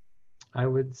COVID-19? I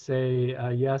would say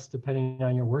yes, depending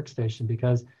on your workstation,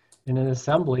 because in an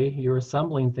assembly, you're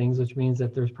assembling things, which means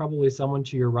that there's probably someone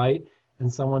to your right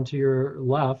and someone to your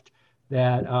left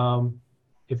that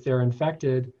if they're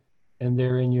infected, and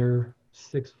they're in your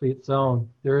 6 feet zone,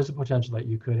 there is a potential that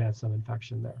you could have some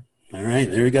infection there. All right,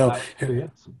 there we go. So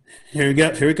yes. Here we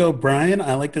go. Here we go, Brian.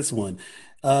 I like this one.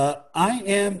 I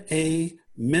am a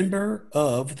member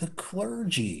of the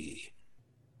clergy.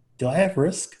 Do I have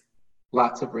risk?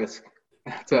 Lots of risk.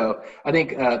 So I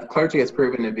think the clergy has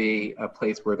proven to be a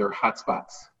place where there are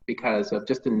hotspots because of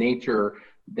just the nature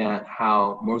that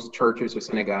how most churches or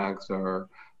synagogues or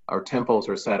temples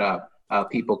are set up.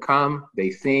 People come, they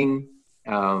sing,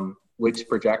 which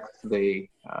projects the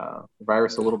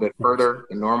virus a little bit further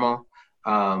than normal.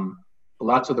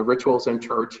 Lots of the rituals in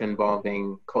church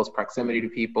involving close proximity to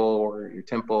people or your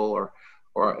temple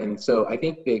and so I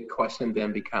think the question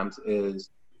then becomes is,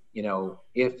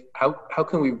 how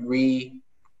can we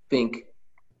rethink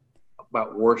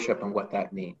about worship and what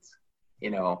that means?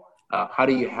 How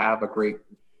do you have a great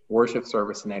worship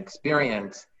service and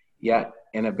experience, yet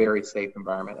in a very safe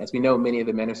environment? As we know, many of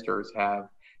the ministers have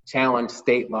challenged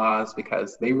state laws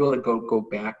because they really go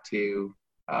back to,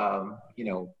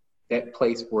 that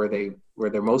place where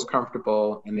they're most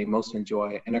comfortable and they most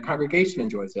enjoy, and their congregation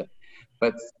enjoys it.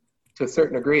 But to a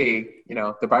certain degree,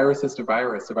 the virus is the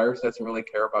virus. The virus doesn't really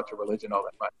care about your religion all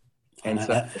that much, and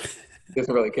so it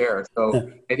doesn't really care. So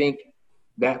I think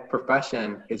that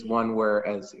profession is one where,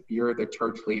 as if you're the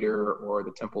church leader or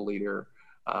the temple leader,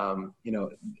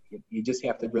 you just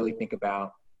have to really think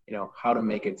about, how to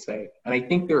make it safe. And I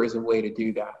think there is a way to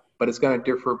do that, but it's going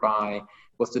to differ by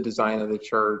what's the design of the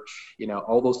church,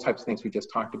 all those types of things we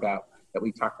just talked about that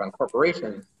we talked about in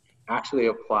corporations actually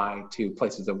apply to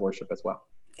places of worship as well.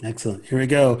 Excellent. Here we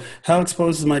go. How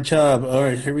exposed is my job? All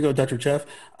right, here we go, Dr. Jeff.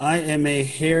 I am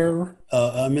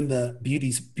I'm in the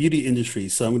beauty industry.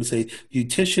 So I'm going to say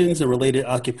beauticians and related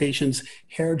occupations,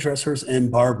 hairdressers and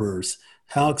barbers.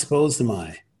 How exposed am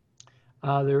I?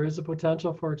 There is a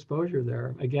potential for exposure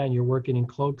there. Again, you're working in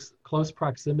close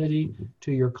proximity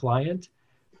to your client.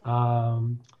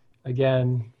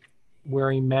 Again,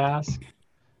 wearing masks.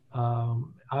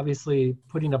 Obviously,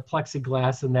 putting a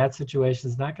plexiglass in that situation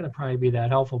is not going to probably be that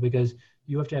helpful because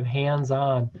you have to have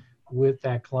hands-on with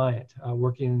that client,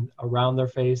 working around their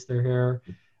face, their hair,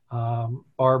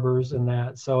 barbers and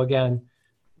that. So again,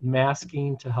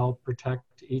 masking to help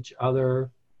protect each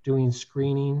other, doing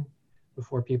screening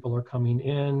before people are coming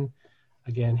in.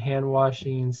 Again, hand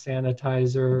washing,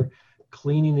 sanitizer,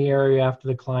 cleaning the area after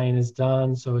the client is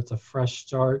done so it's a fresh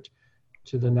start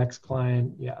to the next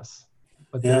client, yes.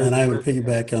 But yeah, and I would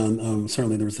piggyback on,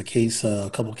 certainly there was a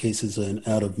couple of cases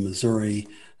out of Missouri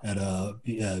at a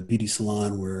beauty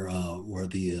salon where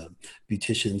the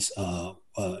beauticians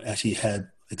actually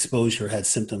had exposure, had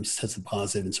symptoms, tested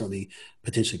positive, and certainly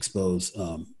potentially exposed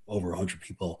over 100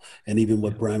 people. And even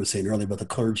what Brian was saying earlier about the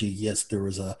clergy, yes, there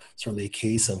was certainly a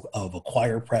case of a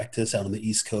choir practice out on the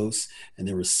East Coast, and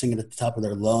they were singing at the top of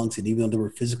their lungs, and even though they were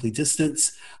physically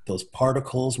distanced, those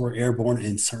particles were airborne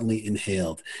and certainly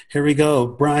inhaled. Here we go.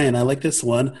 Brian, I like this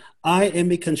one. I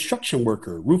am a construction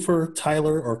worker, roofer,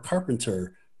 tiler, or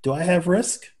carpenter. Do I have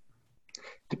risk?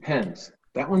 Depends.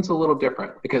 That one's a little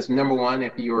different because number one,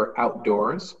 if you're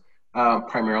outdoors,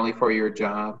 primarily for your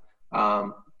job,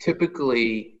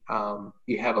 typically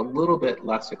you have a little bit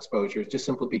less exposure just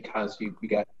simply because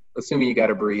assuming you got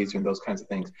a breeze and those kinds of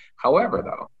things. However,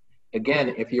 though,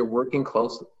 again, if you're working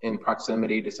close in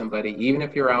proximity to somebody, even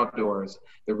if you're outdoors,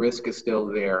 the risk is still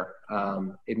there.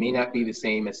 It may not be the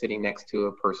same as sitting next to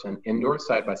a person indoors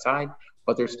side by side,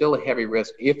 but there's still a heavy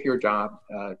risk if your job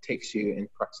takes you in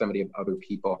proximity of other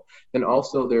people. Then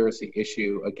also there's the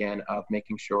issue, again, of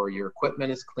making sure your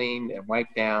equipment is cleaned and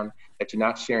wiped down, that you're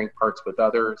not sharing parts with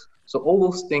others. So all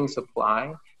those things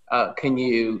apply. Can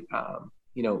you,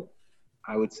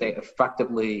 I would say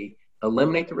effectively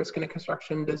eliminate the risk in a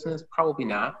construction business? Probably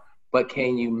not. But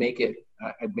can you make it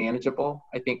manageable?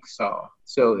 I think so.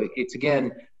 So it's,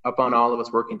 again, up on all of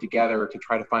us working together to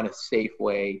try to find a safe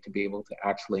way to be able to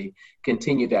actually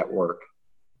continue that work.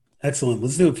 Excellent.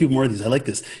 Let's do a few more of these. I like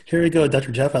this. Here we go,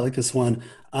 Dr. Jeff. I like this one.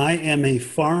 I am a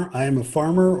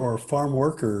farmer or a farm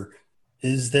worker.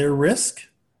 Is there risk?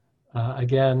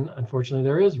 Again, unfortunately,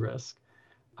 there is risk.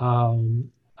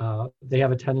 They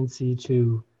have a tendency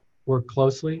to work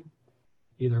closely,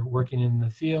 either working in the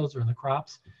fields or in the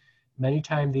crops. Many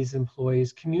times these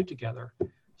employees commute together.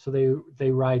 So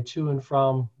they ride to and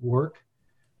from work.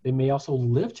 They may also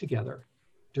live together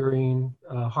during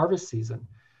harvest season.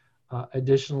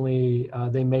 Additionally,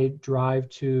 they may drive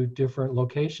to different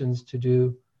locations to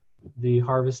do the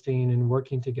harvesting and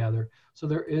working together. So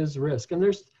there is risk. And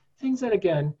there's things that,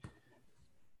 again,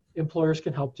 employers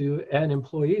can help do and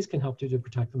employees can help do to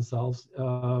protect themselves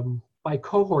by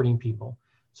cohorting people.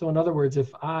 So in other words,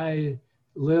 if I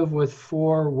live with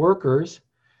 4 workers,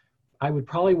 I would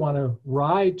probably want to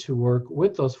ride to work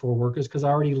with those 4 workers because I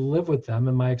already live with them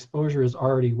and my exposure is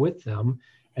already with them,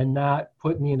 and not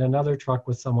put me in another truck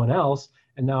with someone else.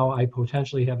 And now I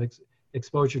potentially have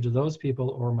exposure to those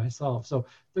people or myself. So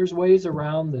there's ways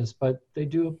around this, but they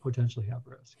do potentially have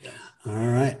risk. Yes. All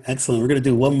right, excellent. We're going to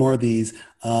do one more of these.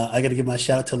 I got to give my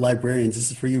shout out to librarians.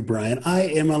 This is for you, Brian. I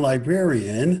am a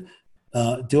librarian.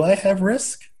 Do I have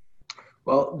risk?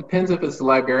 Well, it depends if it's the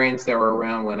librarians that were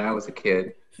around when I was a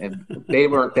kid, and they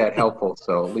weren't that helpful,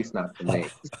 so at least not to me.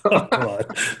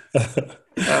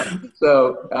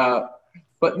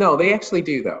 But no, they actually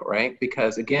do though, right?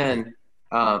 Because again,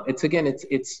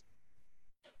 it's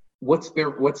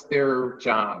what's their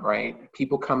job, right?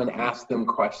 People come and ask them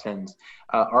questions.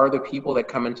 Are the people that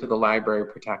come into the library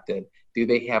protected? Do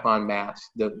they have on masks?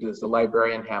 Does the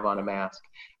librarian have on a mask?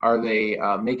 Are they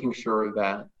making sure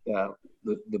that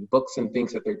the books and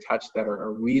things that they're touched that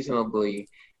are reasonably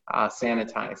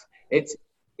sanitized? It's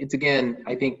again,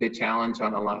 I think the challenge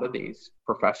on a lot of these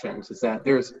professions is that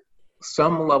there's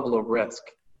some level of risk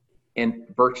in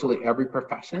virtually every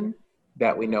profession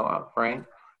that we know of, right?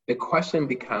 The question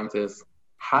becomes is,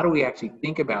 how do we actually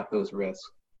think about those risks,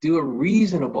 do a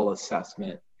reasonable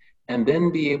assessment, and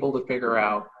then be able to figure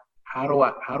out how do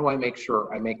I make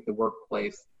sure I make the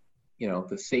workplace,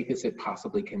 the safest it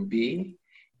possibly can be,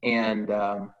 and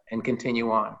continue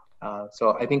on.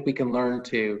 So I think we can learn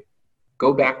to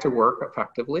go back to work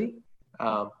effectively,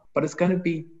 but it's going to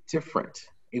be different.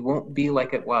 It won't be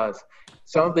like it was.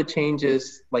 Some of the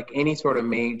changes, like any sort of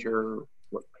major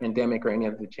pandemic or any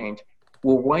other change,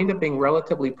 will wind up being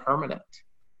relatively permanent.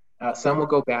 Some will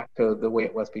go back to the way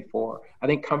it was before. I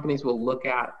think companies will look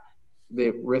at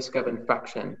the risk of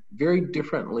infection very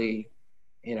differently,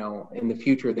 in the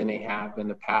future than they have in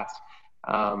the past.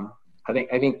 I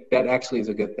think that actually is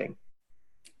a good thing.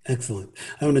 Excellent.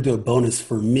 I want to do a bonus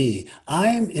for me. I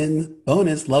am in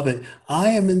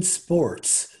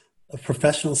sports.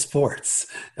 Professional sports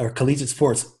or collegiate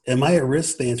sports. Am I at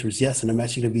risk? The answer is yes. And I'm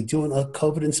actually going to be doing a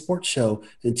COVID and sports show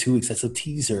in 2 weeks. That's a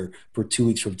teaser for 2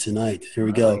 weeks from tonight. Here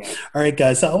we go. Yeah. All right,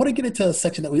 guys. So I want to get into a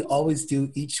section that we always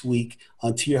do each week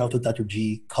on To Your Health with Dr.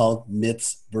 G called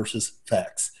Myths versus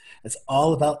Facts. It's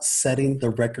all about setting the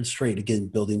record straight. Again,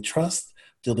 building trust,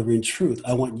 delivering truth.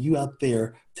 I want you out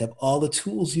there to have all the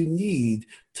tools you need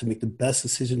to make the best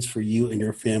decisions for you and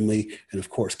your family, and of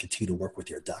course, continue to work with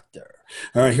your doctor.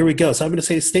 All right, here we go. So I'm going to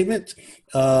say a statement,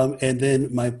 and then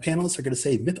my panelists are going to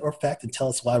say myth or fact and tell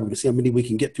us why. We're going to see how many we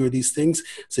can get through these things.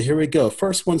 So here we go.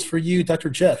 First one's for you, Dr.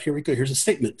 Jeff. Here we go. Here's a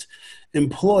statement.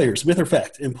 Employers, myth or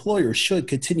fact, employers should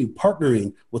continue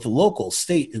partnering with local,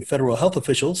 state, and federal health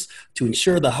officials to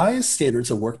ensure the highest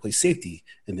standards of workplace safety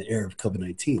in the era of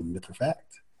COVID-19. Myth or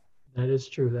fact? That is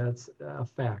true. That's a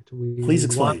fact. Please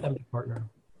explain. Want them to partner.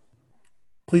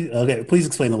 Please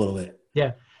explain a little bit.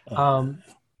 Yeah.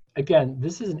 Again,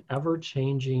 this is an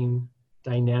ever-changing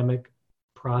dynamic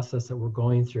process that we're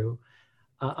going through.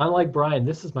 Unlike Brian,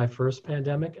 this is my first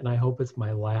pandemic, and I hope it's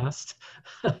my last.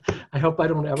 I hope I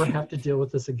don't ever have to deal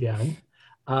with this again.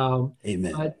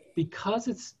 Amen. But because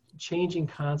it's changing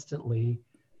constantly,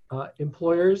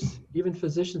 employers, even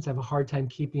physicians, have a hard time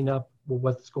keeping up with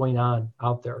what's going on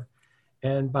out there.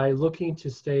 And by looking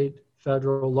to state,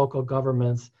 federal, local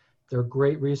governments, they're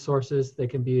great resources. They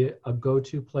can be a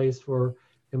go-to place for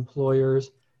employers.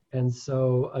 And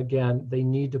so, again, they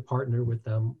need to partner with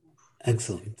them.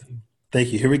 Excellent.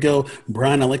 Thank you. Here we go.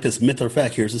 Brian, I like this myth or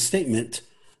fact. Here's a statement.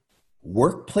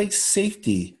 Workplace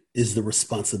safety is the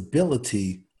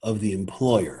responsibility of the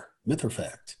employer. Myth or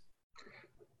fact?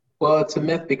 Well, it's a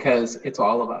myth because it's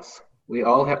all of us. We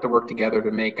all have to work together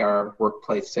to make our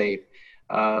workplace safe.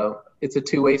 It's a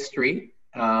two-way street.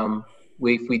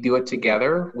 If we do it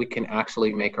together, we can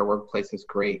actually make our workplaces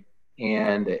great.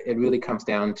 And it really comes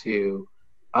down to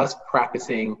us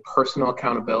practicing personal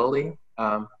accountability.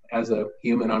 As a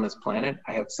human on this planet,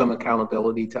 I have some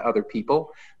accountability to other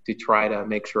people to try to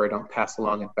make sure I don't pass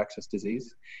along infectious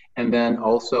disease. And then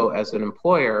also as an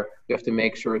employer, we have to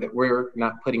make sure that we're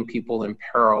not putting people in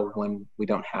peril when we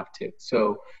don't have to.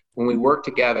 So when we work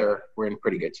together, we're in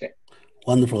pretty good shape.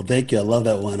 Wonderful. Thank you. I love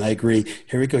that one. I agree.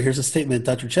 Here we go. Here's a statement,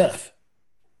 Dr. Jeff.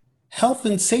 Health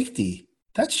and safety,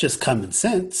 that's just common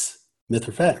sense. Myth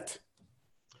or fact?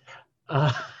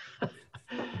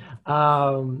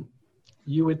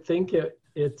 You would think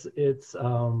it's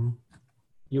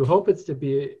you hope it's to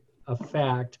be a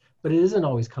fact, but it isn't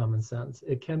always common sense.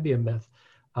 It can be a myth.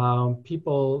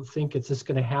 People think it's just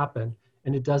going to happen,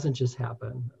 and it doesn't just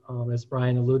happen. As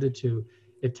Brian alluded to,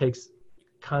 it takes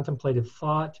contemplative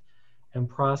thought and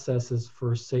processes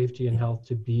for safety and health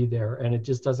to be there, and it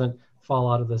just doesn't fall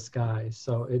out of the sky.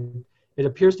 So it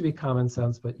appears to be common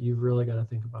sense, but you've really got to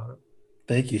think about it.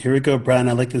 Thank you. Here we go, Brian.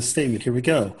 I like this statement. Here we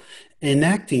go.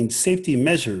 Enacting safety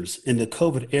measures in the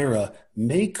COVID era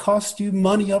may cost you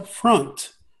money up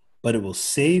front, but it will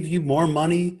save you more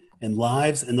money and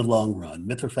lives in the long run.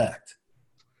 Myth or fact?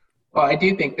 Well, I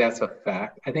do think that's a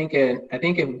fact. I think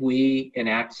if we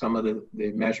enact some of the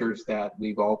measures that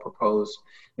we've all proposed,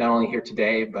 not only here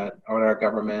today, but what our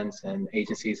governments and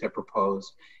agencies have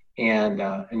proposed, and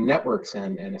networks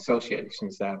and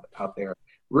associations that out there,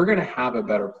 we're going to have a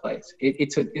better place.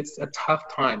 It's a tough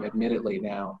time, admittedly,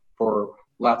 now for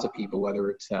lots of people, whether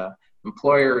it's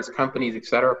employers, companies, et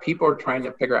cetera. People are trying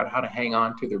to figure out how to hang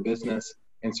on to their business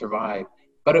and survive.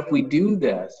 But if we do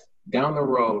this, down the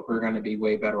road, we're going to be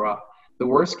way better off. The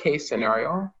worst case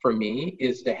scenario for me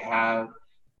is to have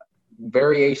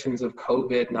variations of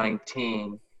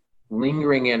COVID-19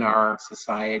 lingering in our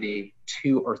society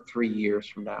 2 or 3 years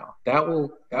from now. That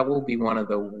will be one of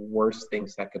the worst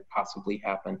things that could possibly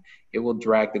happen. It will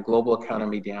drag the global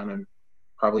economy down, and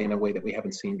probably in a way that we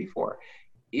haven't seen before.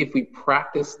 If we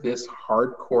practice this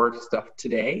hardcore stuff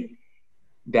today,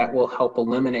 that will help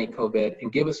eliminate COVID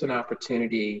and give us an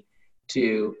opportunity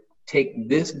to take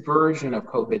this version of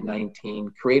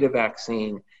COVID-19, create a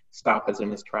vaccine, stop us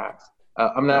in its tracks.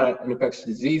 I'm not an infectious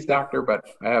disease doctor, but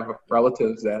I have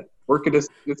relatives that work in this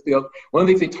field. One of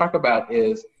the things they talk about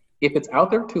is if it's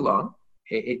out there too long,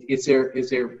 does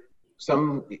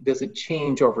it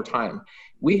change over time?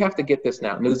 We have to get this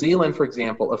now. New Zealand, for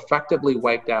example, effectively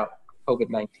wiped out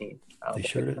COVID-19. They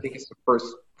sure did. I think it's the first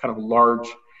kind of large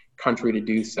country to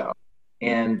do so.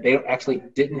 And they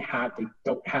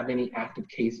don't have any active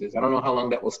cases. I don't know how long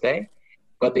that will stay,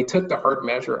 but they took the hard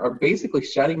measure of basically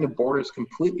shutting the borders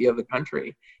completely of the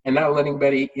country and not letting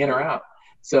anybody in or out.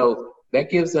 So that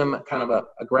gives them kind of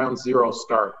a ground zero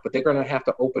start, but they're going to have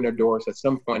to open their doors at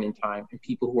some point in time, and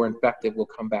people who are infected will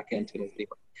come back into New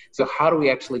Zealand. So how do we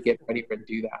actually get ready to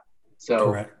do that? So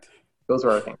correct. Those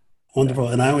are our things. Wonderful.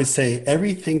 And I always say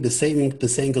the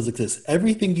saying goes like this: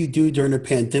 everything you do during a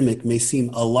pandemic may seem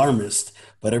alarmist,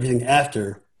 but everything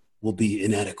after will be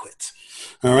inadequate.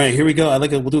 All right, here we go.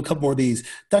 We'll do a couple more of these.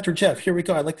 Dr. Jeff, here we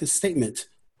go. I like this statement.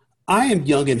 I am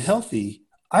young and healthy.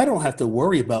 I don't have to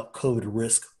worry about COVID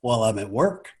risk while I'm at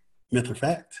work. Myth or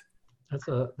fact?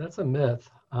 That's a myth.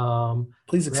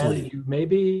 Please explain. You may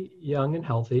be young and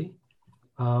healthy,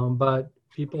 but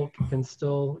people can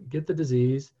still get the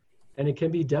disease, and it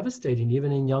can be devastating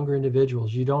even in younger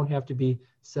individuals. You don't have to be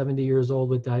 70 years old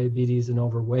with diabetes and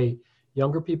overweight.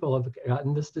 Younger people have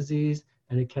gotten this disease,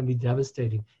 and it can be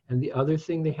devastating. And the other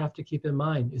thing they have to keep in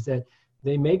mind is that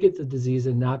they may get the disease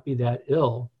and not be that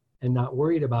ill and not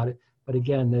worried about it. But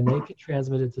again, they may get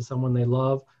transmitted to someone they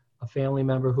love, a family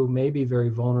member who may be very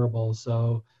vulnerable.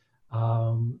 So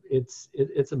it's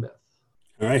a myth.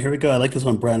 All right, here we go. I like this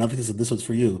one, Brian. I think this one's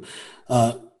for you.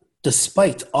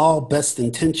 Despite all best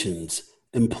intentions,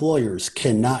 employers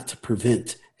cannot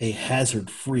prevent a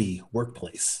hazard-free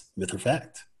workplace. Myth or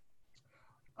fact?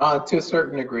 To a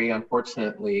certain degree,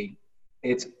 unfortunately,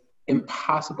 it's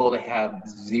impossible to have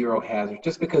zero hazard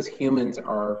just because humans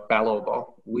are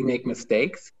fallible. We make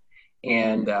mistakes,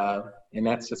 and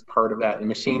that's just part of that. And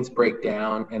machines break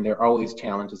down, and there are always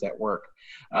challenges at work.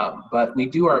 But we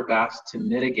do our best to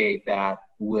mitigate that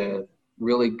with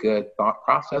really good thought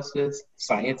processes.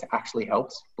 Science actually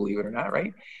helps, believe it or not,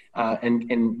 right?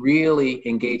 And really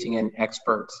engaging in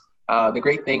experts. The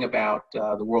great thing about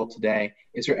the world today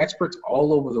is there are experts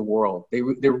all over the world. There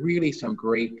are really some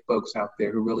great folks out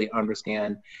there who really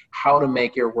understand how to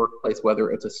make your workplace,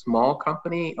 whether it's a small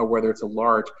company or whether it's a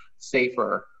large,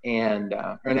 safer and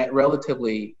at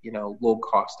relatively low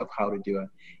cost of how to do it.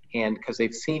 And because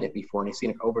they've seen it before and they've seen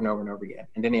it over and over and over again,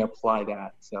 and then they apply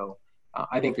that. So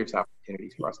I think there's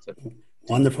opportunities for us to.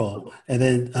 Wonderful. And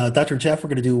then Dr. Jeff, we're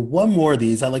going to do one more of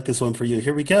these. I like this one for you.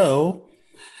 Here we go.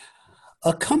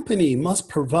 A company must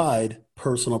provide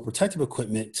personal protective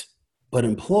equipment, but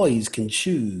employees can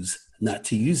choose not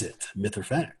to use it. Myth or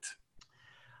fact?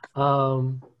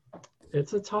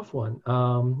 It's a tough one.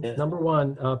 Number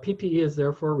one, PPE is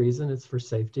there for a reason. It's for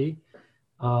safety.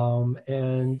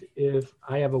 And if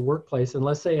I have a workplace, and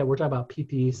let's say we're talking about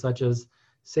PPE such as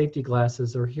safety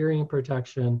glasses or hearing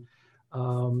protection,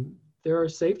 there are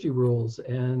safety rules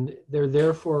and they're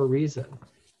there for a reason.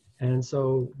 And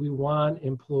so we want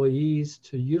employees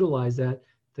to utilize that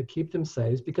to keep them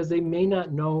safe because they may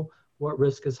not know what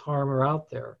risk is harm are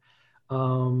out there.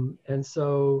 And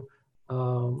so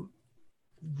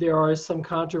there are some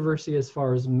controversy as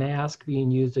far as masks being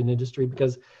used in industry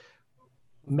because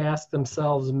masks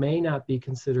themselves may not be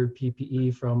considered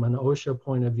PPE from an OSHA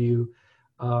point of view.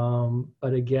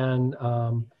 But again,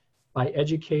 by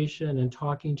education and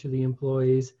talking to the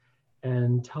employees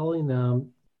and telling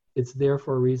them it's there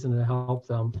for a reason to help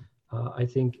them, I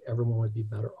think everyone would be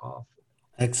better off.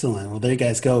 Excellent. Well, there you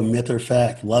guys go. Myth or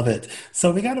fact. Love it.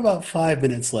 So we got about 5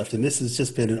 minutes left, and this has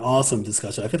just been an awesome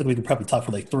discussion. I feel like we could probably talk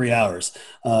for like 3 hours,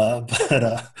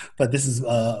 but this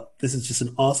is just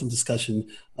an awesome discussion,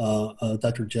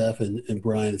 Dr. Jeff and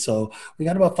Brian. So we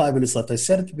got about 5 minutes left. I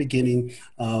said at the beginning,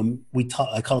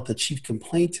 I call it the chief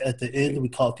complaint. At the end, we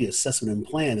call it the assessment and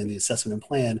plan. And the assessment and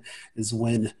plan is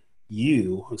when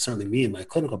you, certainly me in my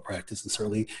clinical practice, and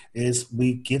certainly is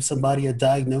we give somebody a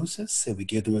diagnosis and we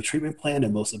give them a treatment plan,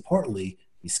 and most importantly,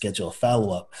 we schedule a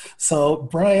follow-up. So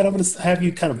Brian, I'm going to have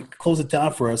you kind of close it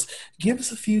down for us. Give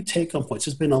us a few take-home points.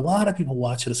 There's been a lot of people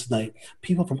watching us tonight,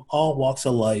 people from all walks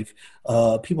of life,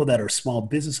 people that are small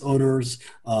business owners,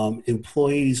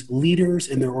 employees, leaders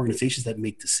in their organizations that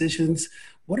make decisions.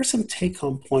 What are some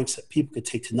take-home points that people could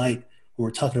take tonight when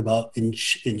we're talking about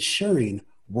ensuring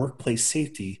workplace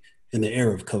safety in the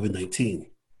era of COVID-19?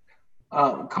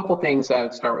 A couple things I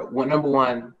would start with. Number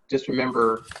one, just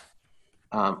remember,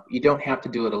 you don't have to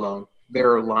do it alone.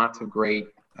 There are lots of great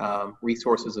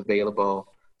resources available,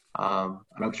 and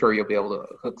I'm sure you'll be able to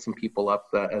hook some people up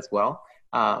as well.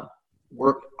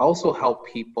 Also help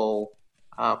people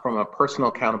from a personal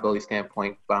accountability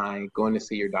standpoint by going to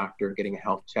see your doctor, getting a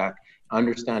health check,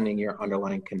 understanding your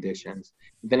underlying conditions.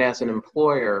 Then as an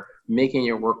employer, making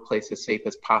your workplace as safe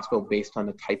as possible based on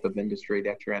the type of industry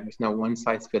that you're in. There's no one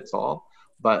size fits all,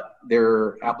 but there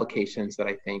are applications that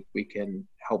I think we can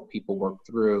help people work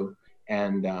through,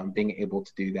 and being able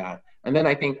to do that. And then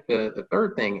I think the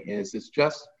third thing is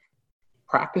just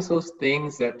practice those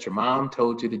things that your mom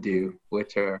told you to do,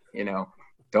 which are,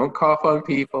 don't cough on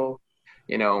people,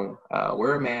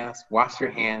 wear a mask, wash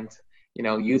your hands,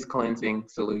 use cleansing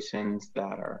solutions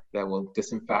that will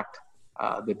disinfect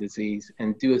the disease,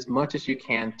 and do as much as you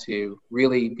can to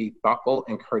really be thoughtful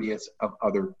and courteous of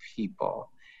other people.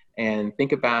 And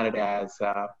think about it as,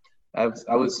 I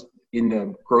was in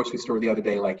the grocery store the other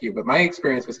day like you, but my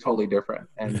experience was totally different.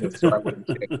 And the store I went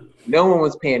to, no one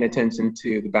was paying attention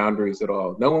to the boundaries at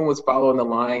all. No one was following the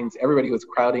lines. Everybody was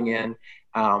crowding in.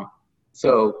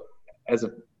 So as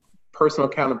a personal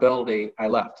accountability, I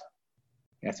left.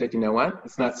 I said, you know what?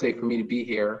 It's not safe for me to be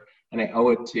here, and I owe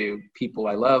it to people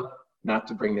I love not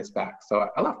to bring this back. So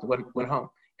I left, went home,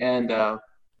 and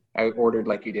I ordered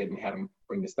like you did and had them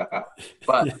bring the stuff out.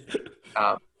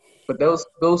 But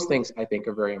those things I think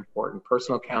are very important.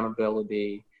 Personal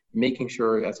accountability, making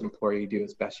sure as an employer you do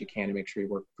as best you can to make sure you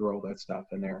work through all that stuff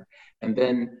in there, and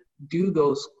then do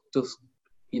those. I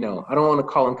don't want to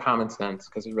call them common sense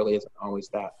because it really isn't always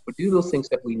that, but do those things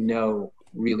that we know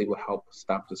really will help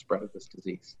stop the spread of this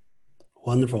disease.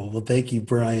 Wonderful. Well, thank you,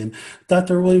 Brian.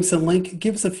 Dr. Williamson-Link,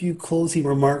 give us a few closing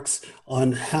remarks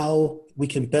on how we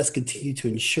can best continue to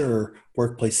ensure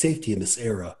workplace safety in this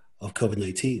era of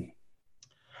COVID-19.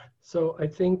 So I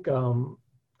think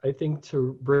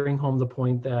to bring home the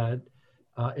point that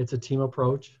it's a team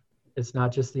approach. It's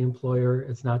not just the employer.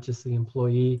 It's not just the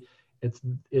employee.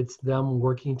 It's them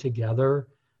working together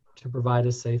to provide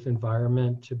a safe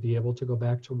environment to be able to go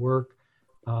back to work.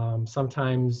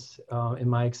 Sometimes, in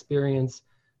my experience,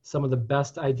 some of the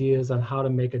best ideas on how to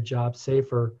make a job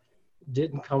safer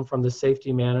didn't come from the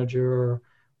safety manager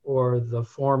or the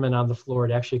foreman on the floor.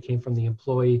 It actually came from the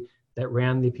employee that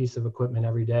ran the piece of equipment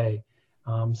every day.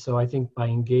 So I think by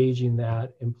engaging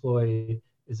that employee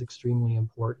is extremely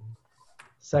important.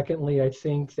 Secondly, I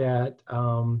think that,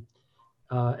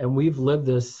 and we've lived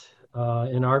this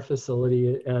in our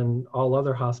facility and all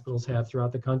other hospitals have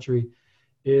throughout the country,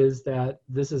 is that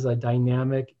this is a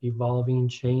dynamic, evolving,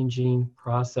 changing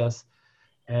process.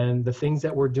 And the things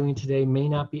that we're doing today may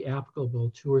not be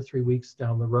applicable 2 or 3 weeks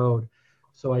down the road.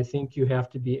 So I think you have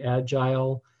to be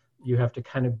agile. You have to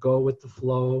kind of go with the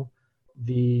flow.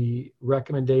 The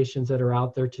recommendations that are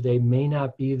out there today may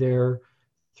not be there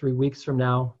 3 weeks from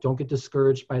now. Don't get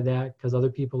discouraged by that because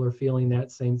other people are feeling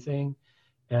that same thing.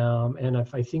 And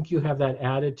if I think you have that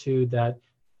attitude that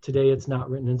today it's not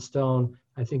written in stone,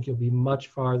 I think you'll be much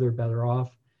farther better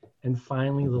off. And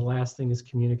finally, the last thing is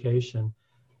communication.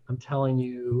 I'm telling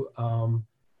you,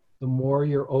 the more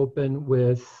you're open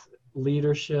with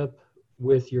leadership,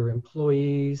 with your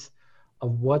employees,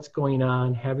 of what's going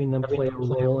on, having them play a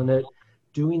role in it,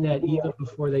 doing that even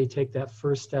before they take that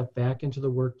first step back into the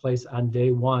workplace on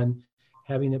day one,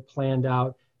 having it planned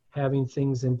out, having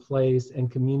things in place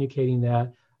and communicating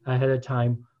that ahead of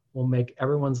time will make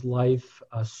everyone's life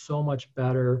so much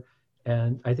better.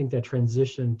 And I think that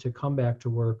transition to come back to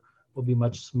work will be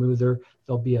much smoother.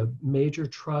 There'll be a major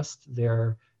trust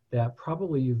there that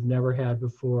probably you've never had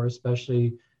before,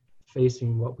 especially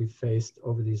facing what we've faced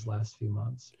over these last few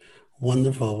months.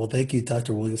 Wonderful. Well, thank you,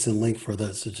 Dr. Williamson-Link, for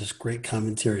this. It's just great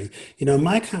commentary.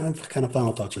 My kind of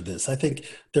final thoughts are this. I think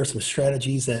there are some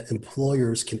strategies that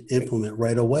employers can implement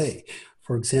right away.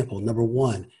 For example, number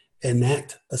one,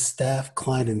 enact a staff,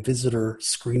 client, and visitor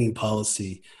screening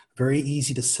policy. Very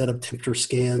easy to set up temperature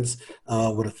scans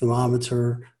with a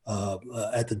thermometer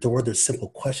at the door. There's simple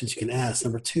questions you can ask.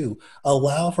 Number two,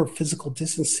 allow for physical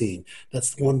distancing.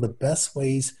 That's one of the best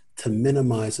ways to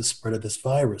minimize the spread of this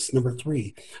virus. Number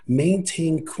three,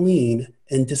 maintain clean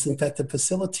and disinfected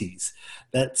facilities.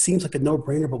 That seems like a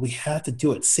no-brainer, but we have to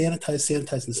do it. Sanitize,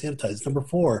 sanitize, and sanitize. Number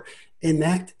four,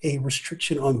 enact a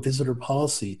restriction on visitor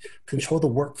policy. Control the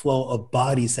workflow of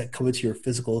bodies that come into your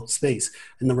physical space.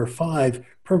 And number five,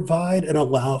 provide and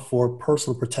allow for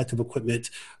personal protective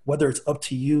equipment, whether it's up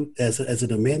to you as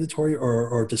a mandatory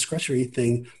or discretionary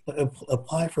thing, but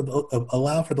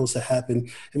allow for those to happen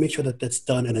and make sure that that's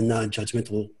done in a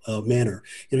non-judgmental manner.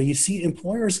 You see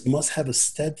employers must have a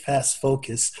steadfast focus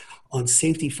on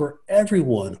safety for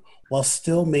everyone while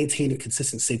still maintaining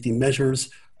consistent safety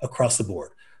measures across the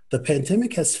board. The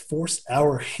pandemic has forced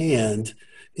our hand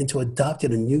into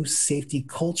adopting a new safety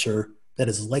culture that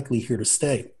is likely here to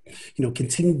stay.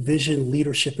 Continued vision,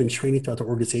 leadership, and training throughout the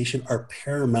organization are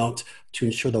paramount to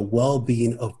ensure the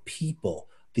well-being of people,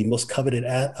 the most coveted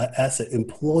asset,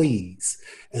 employees,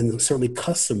 and certainly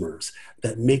customers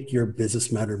that make your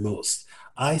business matter most.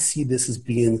 I see this as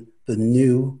being the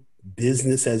new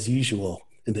business as usual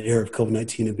in the era of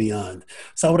COVID-19 and beyond.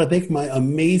 So I want to thank my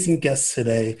amazing guests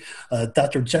today,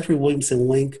 Dr. Jeffrey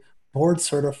Williamson-Link, board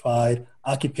certified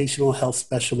occupational health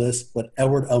specialist with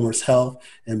Edward Elmhurst Health,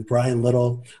 and Brian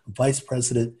Little, Vice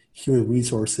President, Human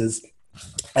Resources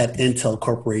at Intel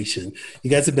Corporation. You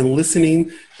guys have been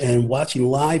listening and watching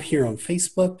live here on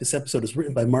Facebook. This episode is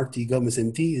written by Mark D. Gomez,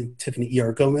 MD, and Tiffany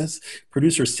E.R. Gomez.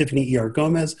 Producer is Tiffany E.R.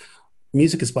 Gomez.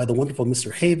 Music is by the wonderful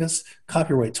Mr. Havis.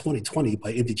 Copyright 2020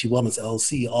 by MDG Wellness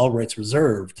LLC. All rights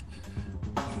reserved.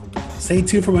 Stay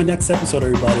tuned for my next episode,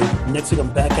 everybody. Next week,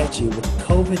 I'm back at you with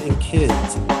COVID and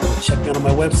kids. Check me out on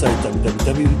my website,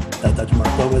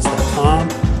 www.drmarkgomez.com.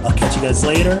 I'll catch you guys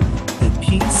later, and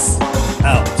peace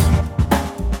out.